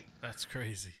great. That's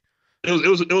crazy. It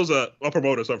was a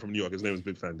promoter, something from New York. His name was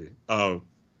Big Fendi.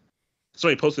 So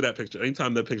he posted that picture.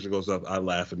 Anytime that picture goes up, I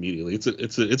laugh immediately. It's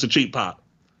a cheap pop.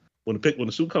 When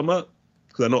the suit come up,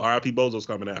 because I know R.I.P. Bozo's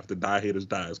coming after. Die Haters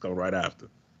Die is coming right after.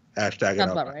 Hashtag Sounds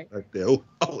it about right there.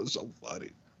 Oh, it's so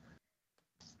funny.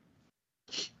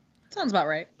 Sounds about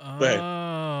right.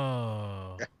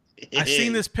 Oh. I've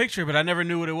seen this picture, but I never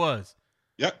knew what it was.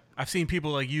 Yep. I've seen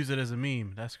people like use it as a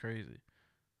meme. That's crazy.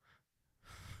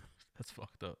 That's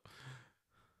fucked up.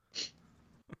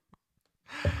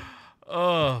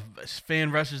 Oh,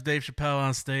 fan rushes Dave Chappelle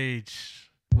on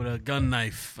stage with a gun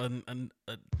knife, a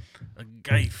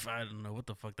knife. I don't know what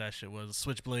the fuck that shit was. A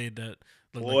switchblade that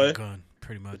looked like a gun,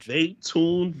 pretty much. They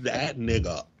tuned that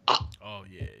nigga up. Oh,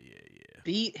 yeah.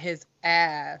 Beat his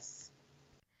ass.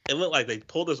 It looked like they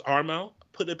pulled his arm out,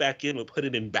 put it back in, and put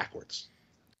it in backwards.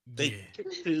 They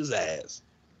kicked his ass.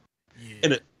 Yeah.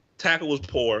 And the tackle was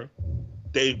poor.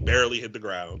 Dave barely hit the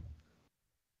ground.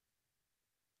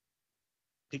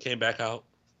 He came back out.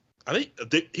 I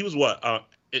think he was what?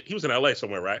 He was in LA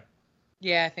somewhere, right?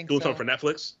 Yeah, I think Doing so. something for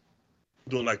Netflix,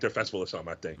 doing like their festival or something.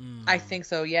 I think. I think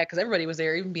so. Yeah, because everybody was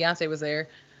there. Even Beyonce was there.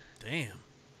 Damn.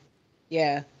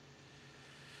 Yeah.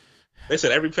 They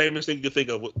said every famous thing you could think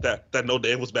of that No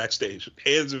Dave was backstage.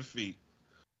 Hands and feet.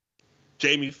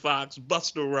 Jamie Foxx,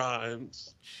 Busta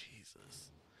Rhymes.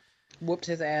 Jesus. Whooped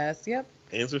his ass. Yep.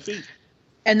 Hands and feet.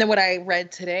 And then what I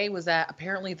read today was that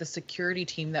apparently the security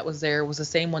team that was there was the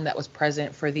same one that was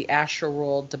present for the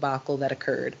Astroworld debacle that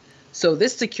occurred. So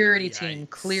this security team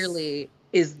clearly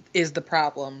is the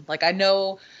problem. Like, I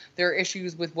know there are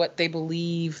issues with what they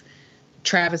believe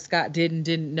Travis Scott did and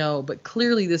didn't know, but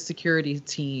clearly the security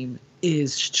team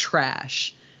is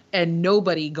trash. And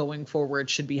nobody going forward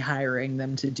should be hiring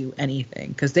them to do anything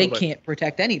because they can't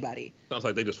protect anybody. Sounds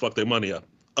like they just fucked their money up.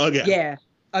 Again. Yeah.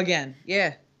 Again.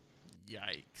 Yeah.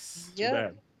 Yikes. Yep. Too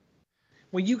bad.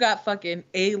 When you got fucking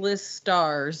A-list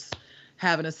stars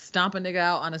having to stomp a nigga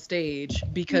out on a stage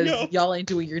because y'all ain't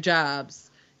doing your jobs,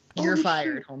 you're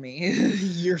fired, homie.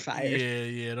 You're fired.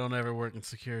 Yeah. Don't ever work in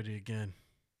security again.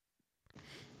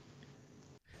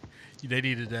 They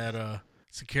needed that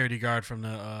security guard from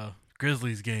the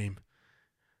Grizzlies game.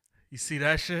 You see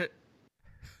that shit?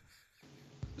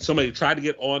 Somebody tried to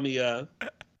get on the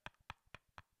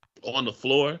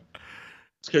floor.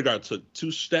 Security guard took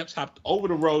 2 steps, hopped over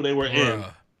the road they were in.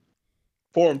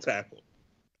 Form tackle.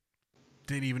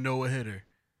 Didn't even know what hit her.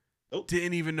 Nope.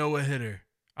 Didn't even know what hit her.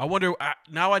 I wonder.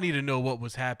 Now I need to know what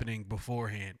was happening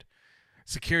beforehand.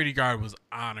 Security guard was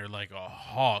on her like a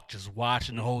hawk, just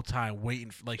watching the whole time,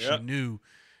 waiting. She knew.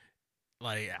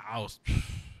 Like, I was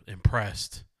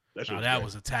impressed. That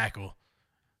was a tackle.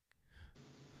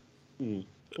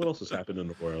 What else has happened in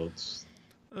the world?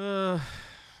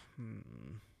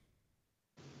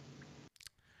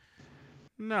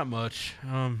 Not much.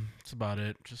 It's about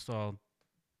it. Just all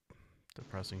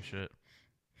depressing shit.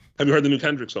 Have you heard the new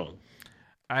Kendrick song?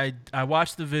 I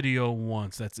watched the video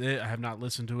once. That's it. I have not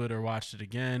listened to it or watched it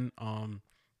again.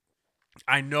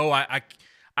 I know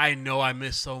I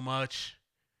missed so much.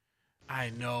 I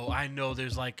know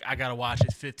there's like I gotta watch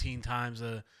it 15 times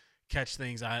to catch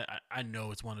things. I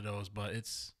know it's one of those, but it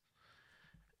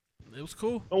was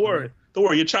cool. Don't worry.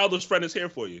 Your childless friend is here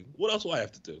for you. What else do I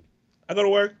have to do? I go to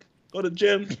work, go to the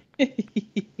gym,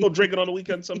 go drinking on the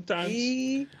weekend sometimes.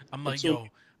 I'm like, yo,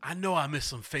 I know I missed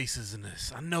some faces in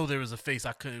this. I know there was a face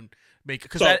I couldn't make.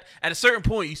 Because at a certain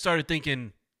point, you started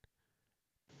thinking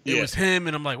it was him.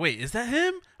 And I'm like, wait, is that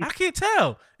him? I can't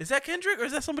tell. Is that Kendrick or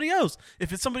is that somebody else?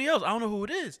 If it's somebody else, I don't know who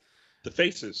it is. The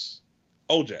faces.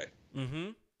 OJ. Mm-hmm.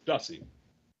 Jussie.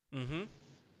 Mm-hmm.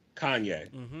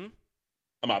 Kanye. Mm-hmm.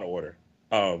 I'm out of order.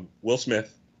 Will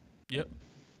Smith. Yep.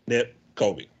 Nip.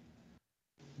 Kobe.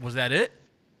 Was that it?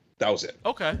 That was it.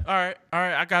 Okay. All right.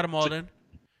 I got them all then.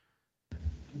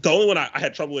 The only one I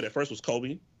had trouble with at first was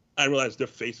Kobe. I realized their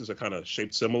faces are kind of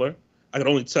shaped similar. I could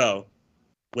only tell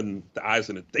when the eyes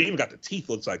and they even got the teeth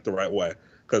looks like the right way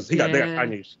because they got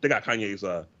Kanye's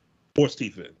horse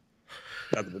teeth in,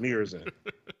 got the veneers in. It's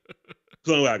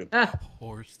the only way I could.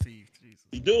 Horse teeth, Jesus.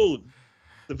 Dude,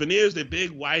 the veneers they're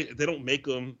big, white. They don't make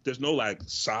them. There's no like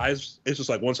size. It's just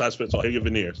like one size fits all. Here are your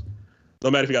veneers. No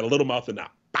matter if you got a little mouth or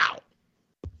not. Bow.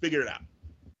 Figure it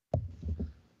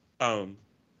out.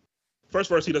 First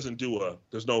verse, he doesn't do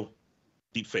there's no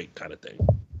deep fake kind of thing.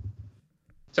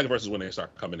 Second verse is when they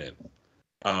start coming in.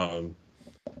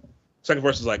 Second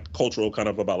verse is like cultural, kind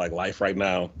of about like life right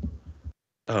now.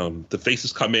 The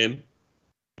faces come in,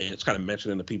 and it's kind of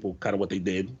mentioning the people, kind of what they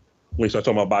did. When he starts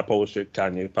talking about bipolar shit,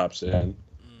 Kanye pops in.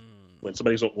 When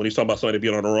he's talking about somebody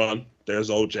being on the run, there's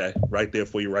OJ right there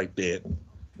for you, right there.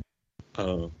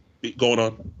 Going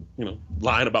on,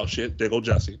 lying about shit. There go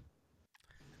Jussie.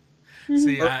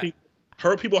 See,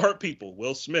 hurt people.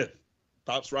 Will Smith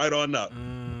pops right on up.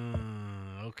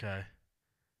 Okay.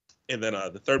 And then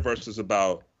the third verse is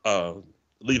about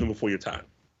leaving before your time.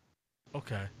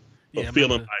 Okay. So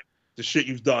feeling like the shit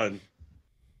you've done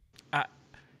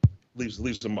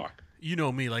leaves a mark. You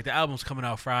know me, like the album's coming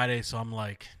out Friday, so I'm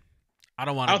like, I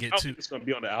don't want to get too. It's gonna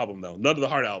be on the album though. None of the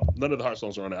heart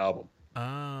songs are on the album.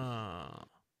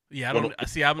 Yeah, I don't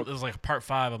see. It was like part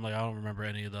 5. I'm like, I don't remember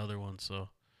any of the other ones. So.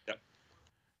 Yeah.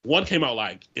 One came out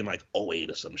like in like 2008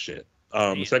 or some shit.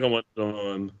 The second one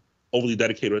on Overly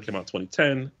Dedicated came out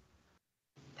 2010.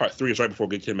 Part 3 is right before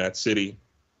Good Kid, Mad City.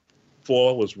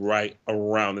 4 was right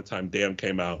around the time Damn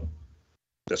came out.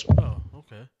 This one. Oh,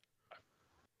 okay.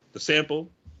 The sample,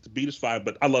 the beat is 5,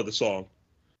 but I love the song.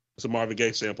 It's a Marvin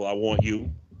Gaye sample. I Want You.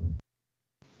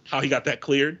 How he got that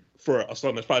cleared? for a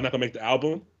song that's probably not gonna make the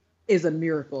album is a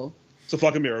miracle. It's a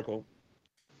fucking miracle.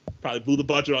 Probably blew the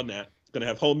budget on that. Gonna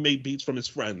have homemade beats from his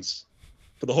friends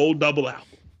for the whole double album.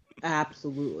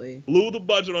 Absolutely. Blew the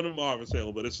budget on the Marvin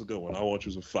sample, but it's a good one. I Want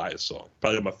You's a fire song.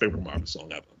 Probably my favorite Marvin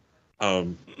song ever.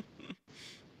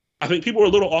 I think people were a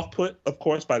little off-put, of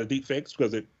course, by the deep fakes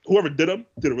because whoever did them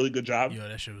did a really good job. Yo,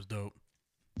 that shit was dope.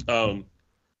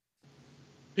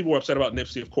 People were upset about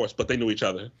Nipsey, of course, but they knew each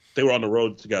other. They were on the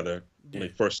road together when they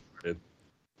first started.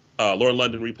 Lauren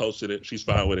London reposted it. She's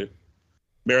fine with it.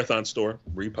 Marathon Store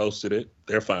reposted it.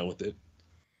 They're fine with it.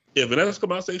 If Vanessa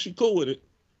come out and say she's cool with it,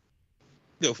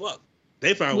 yo, fuck.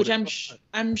 They fine with it. Which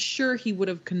I'm sure he would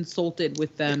have consulted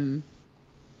with them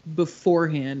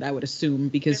beforehand, I would assume,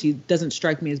 because he doesn't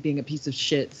strike me as being a piece of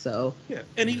shit. So yeah,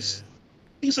 and he's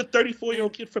a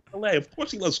 34-year-old kid from LA. Of course,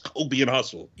 he loves Kobe and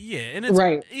hustle. Yeah, and it's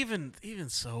right. Even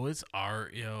so, it's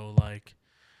art, yo. Like,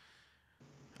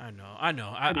 I know. I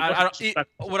don't.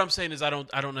 What I'm saying is, I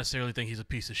don't necessarily think he's a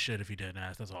piece of shit if he didn't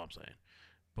ask. That's all I'm saying.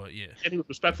 But yeah, and he was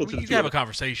respectful to the you can have a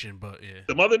conversation, but yeah,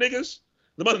 the mother niggas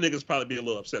probably be a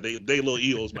little upset. They little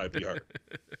egos might be hurt.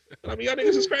 I mean, y'all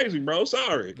niggas is crazy, bro.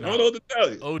 Sorry, I don't know what to tell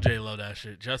you. OJ love that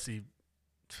shit. Jussie,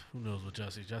 who knows what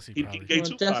Jussie? Jussie probably.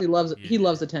 Jussie loves. Yeah. He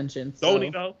loves attention. So. Don't he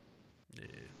know? Yeah.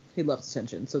 He loves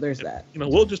attention. So there's that. You know,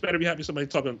 we'll just better be happy somebody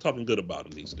talking good about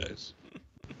him these days.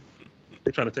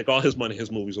 They're trying to take all his money,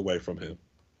 his movies away from him.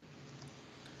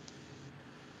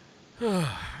 All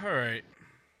right.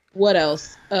 What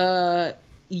else?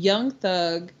 Young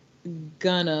Thug,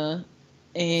 Gunna,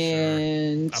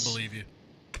 and sure. I believe you.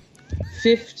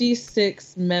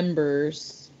 56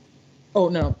 members. Oh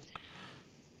no.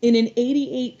 In an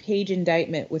 88-page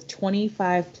indictment with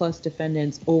 25 plus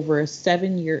defendants over a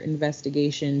 7-year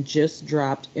investigation just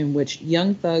dropped, in which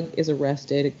Young Thug is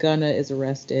arrested, Gunna is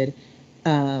arrested,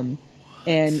 and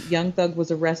Young Thug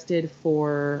was arrested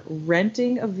for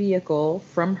renting a vehicle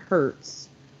from Hertz,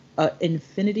 an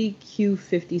Infiniti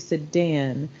Q50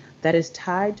 sedan that is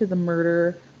tied to the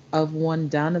murder of one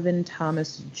Donovan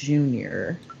Thomas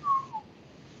Jr.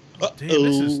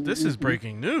 Damn, this is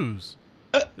breaking news.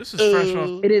 This is fresh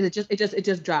off. It is. It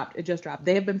just dropped. It just dropped.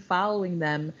 They have been following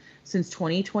them since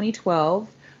 2012.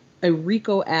 A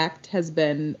RICO Act has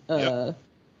been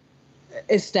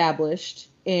established,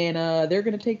 and they're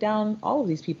going to take down all of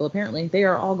these people. Apparently, they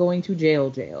are all going to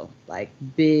jail, like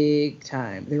big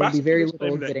time. There will be very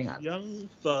little getting out. Young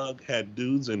Thug had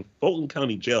dudes in Fulton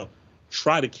County Jail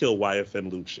try to kill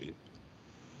YFN Lucci.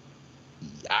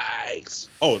 Yikes!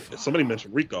 Oh, somebody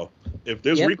mentioned RICO. If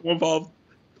there's RICO involved,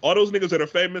 all those niggas that are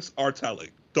famous are telling.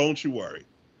 Don't you worry.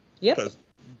 Yep. Because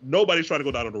nobody's trying to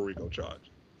go down on a RICO charge.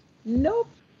 Nope.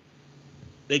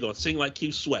 They gonna sing like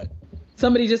Keith Sweat.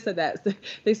 Somebody just said that.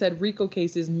 They said RICO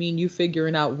cases mean you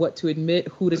figuring out what to admit,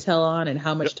 who to tell on, and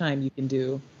how much time you can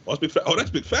do. Oh,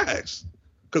 that's big facts.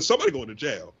 Because somebody going to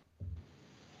jail.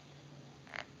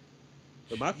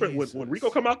 But my friend, when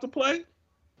RICO come out to play,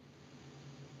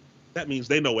 that means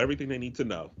they know everything they need to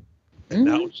know. And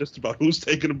now it's just about who's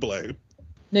taking the blame.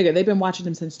 Nigga, they've been watching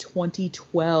them since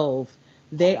 2012.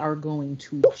 They are going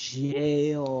to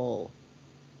jail.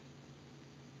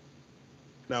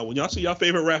 Now, when y'all see your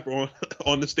favorite rapper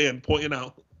on the stand pointing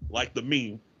out, like the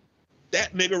meme,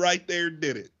 that nigga right there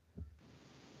did it.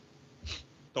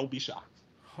 Don't be shocked.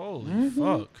 Holy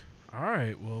fuck. All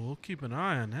right, well, we'll keep an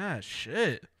eye on that.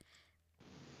 Shit.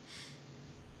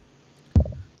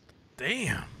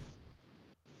 Damn.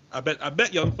 I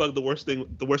bet Young Thug the worst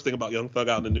thing about Young Thug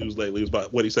out in the news lately is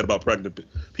about what he said about pregnant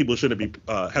people shouldn't be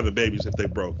having babies if they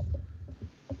broke.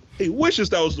 He wishes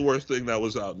that was the worst thing that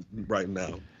was out right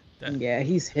now. Yeah,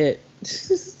 he's hit.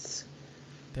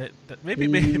 Maybe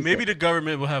the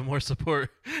government will have more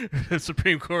support. The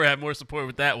Supreme Court have more support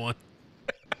with that one.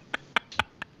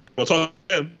 Well, talk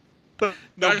to him.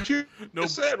 No,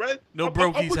 said, right? No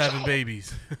brokies having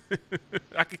babies.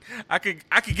 I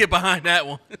could get behind that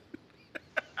one.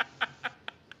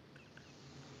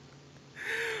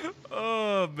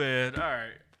 Oh man! All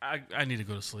right, I need to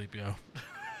go to sleep, yo.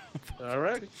 All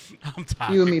right. I'm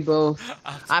tired. You and me both.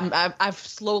 I've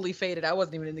slowly faded. I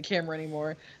wasn't even in the camera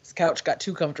anymore. This couch got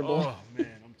too comfortable. Oh man,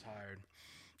 I'm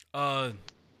tired.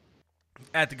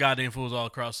 At the goddamn fools all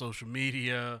across social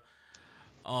media.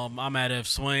 I'm at F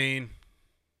Swain.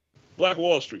 Black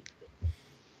Wall Street.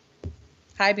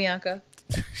 Hi, Bianca.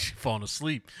 She's falling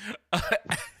asleep.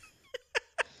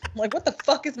 I'm like, what the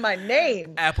fuck is my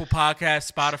name? Apple Podcast,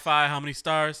 Spotify. How many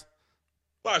stars?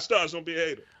 5 stars. Don't be a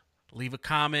hater. Leave a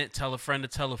comment. Tell a friend to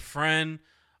tell a friend.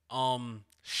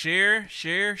 Share.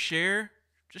 Just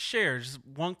share. Just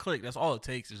one click. That's all it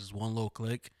takes. Is just one little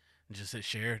click and just hit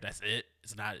share. That's it.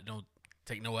 It don't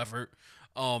take no effort.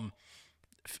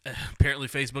 Apparently,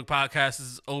 Facebook podcast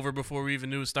is over before we even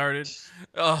knew it started.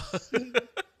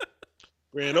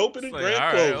 Grand opening, Like, grand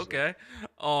all closing. right,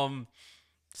 okay.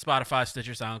 Spotify,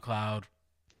 Stitcher, SoundCloud,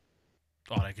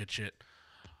 all that good shit.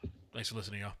 Thanks for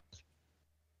listening, y'all.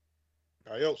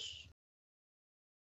 Adios.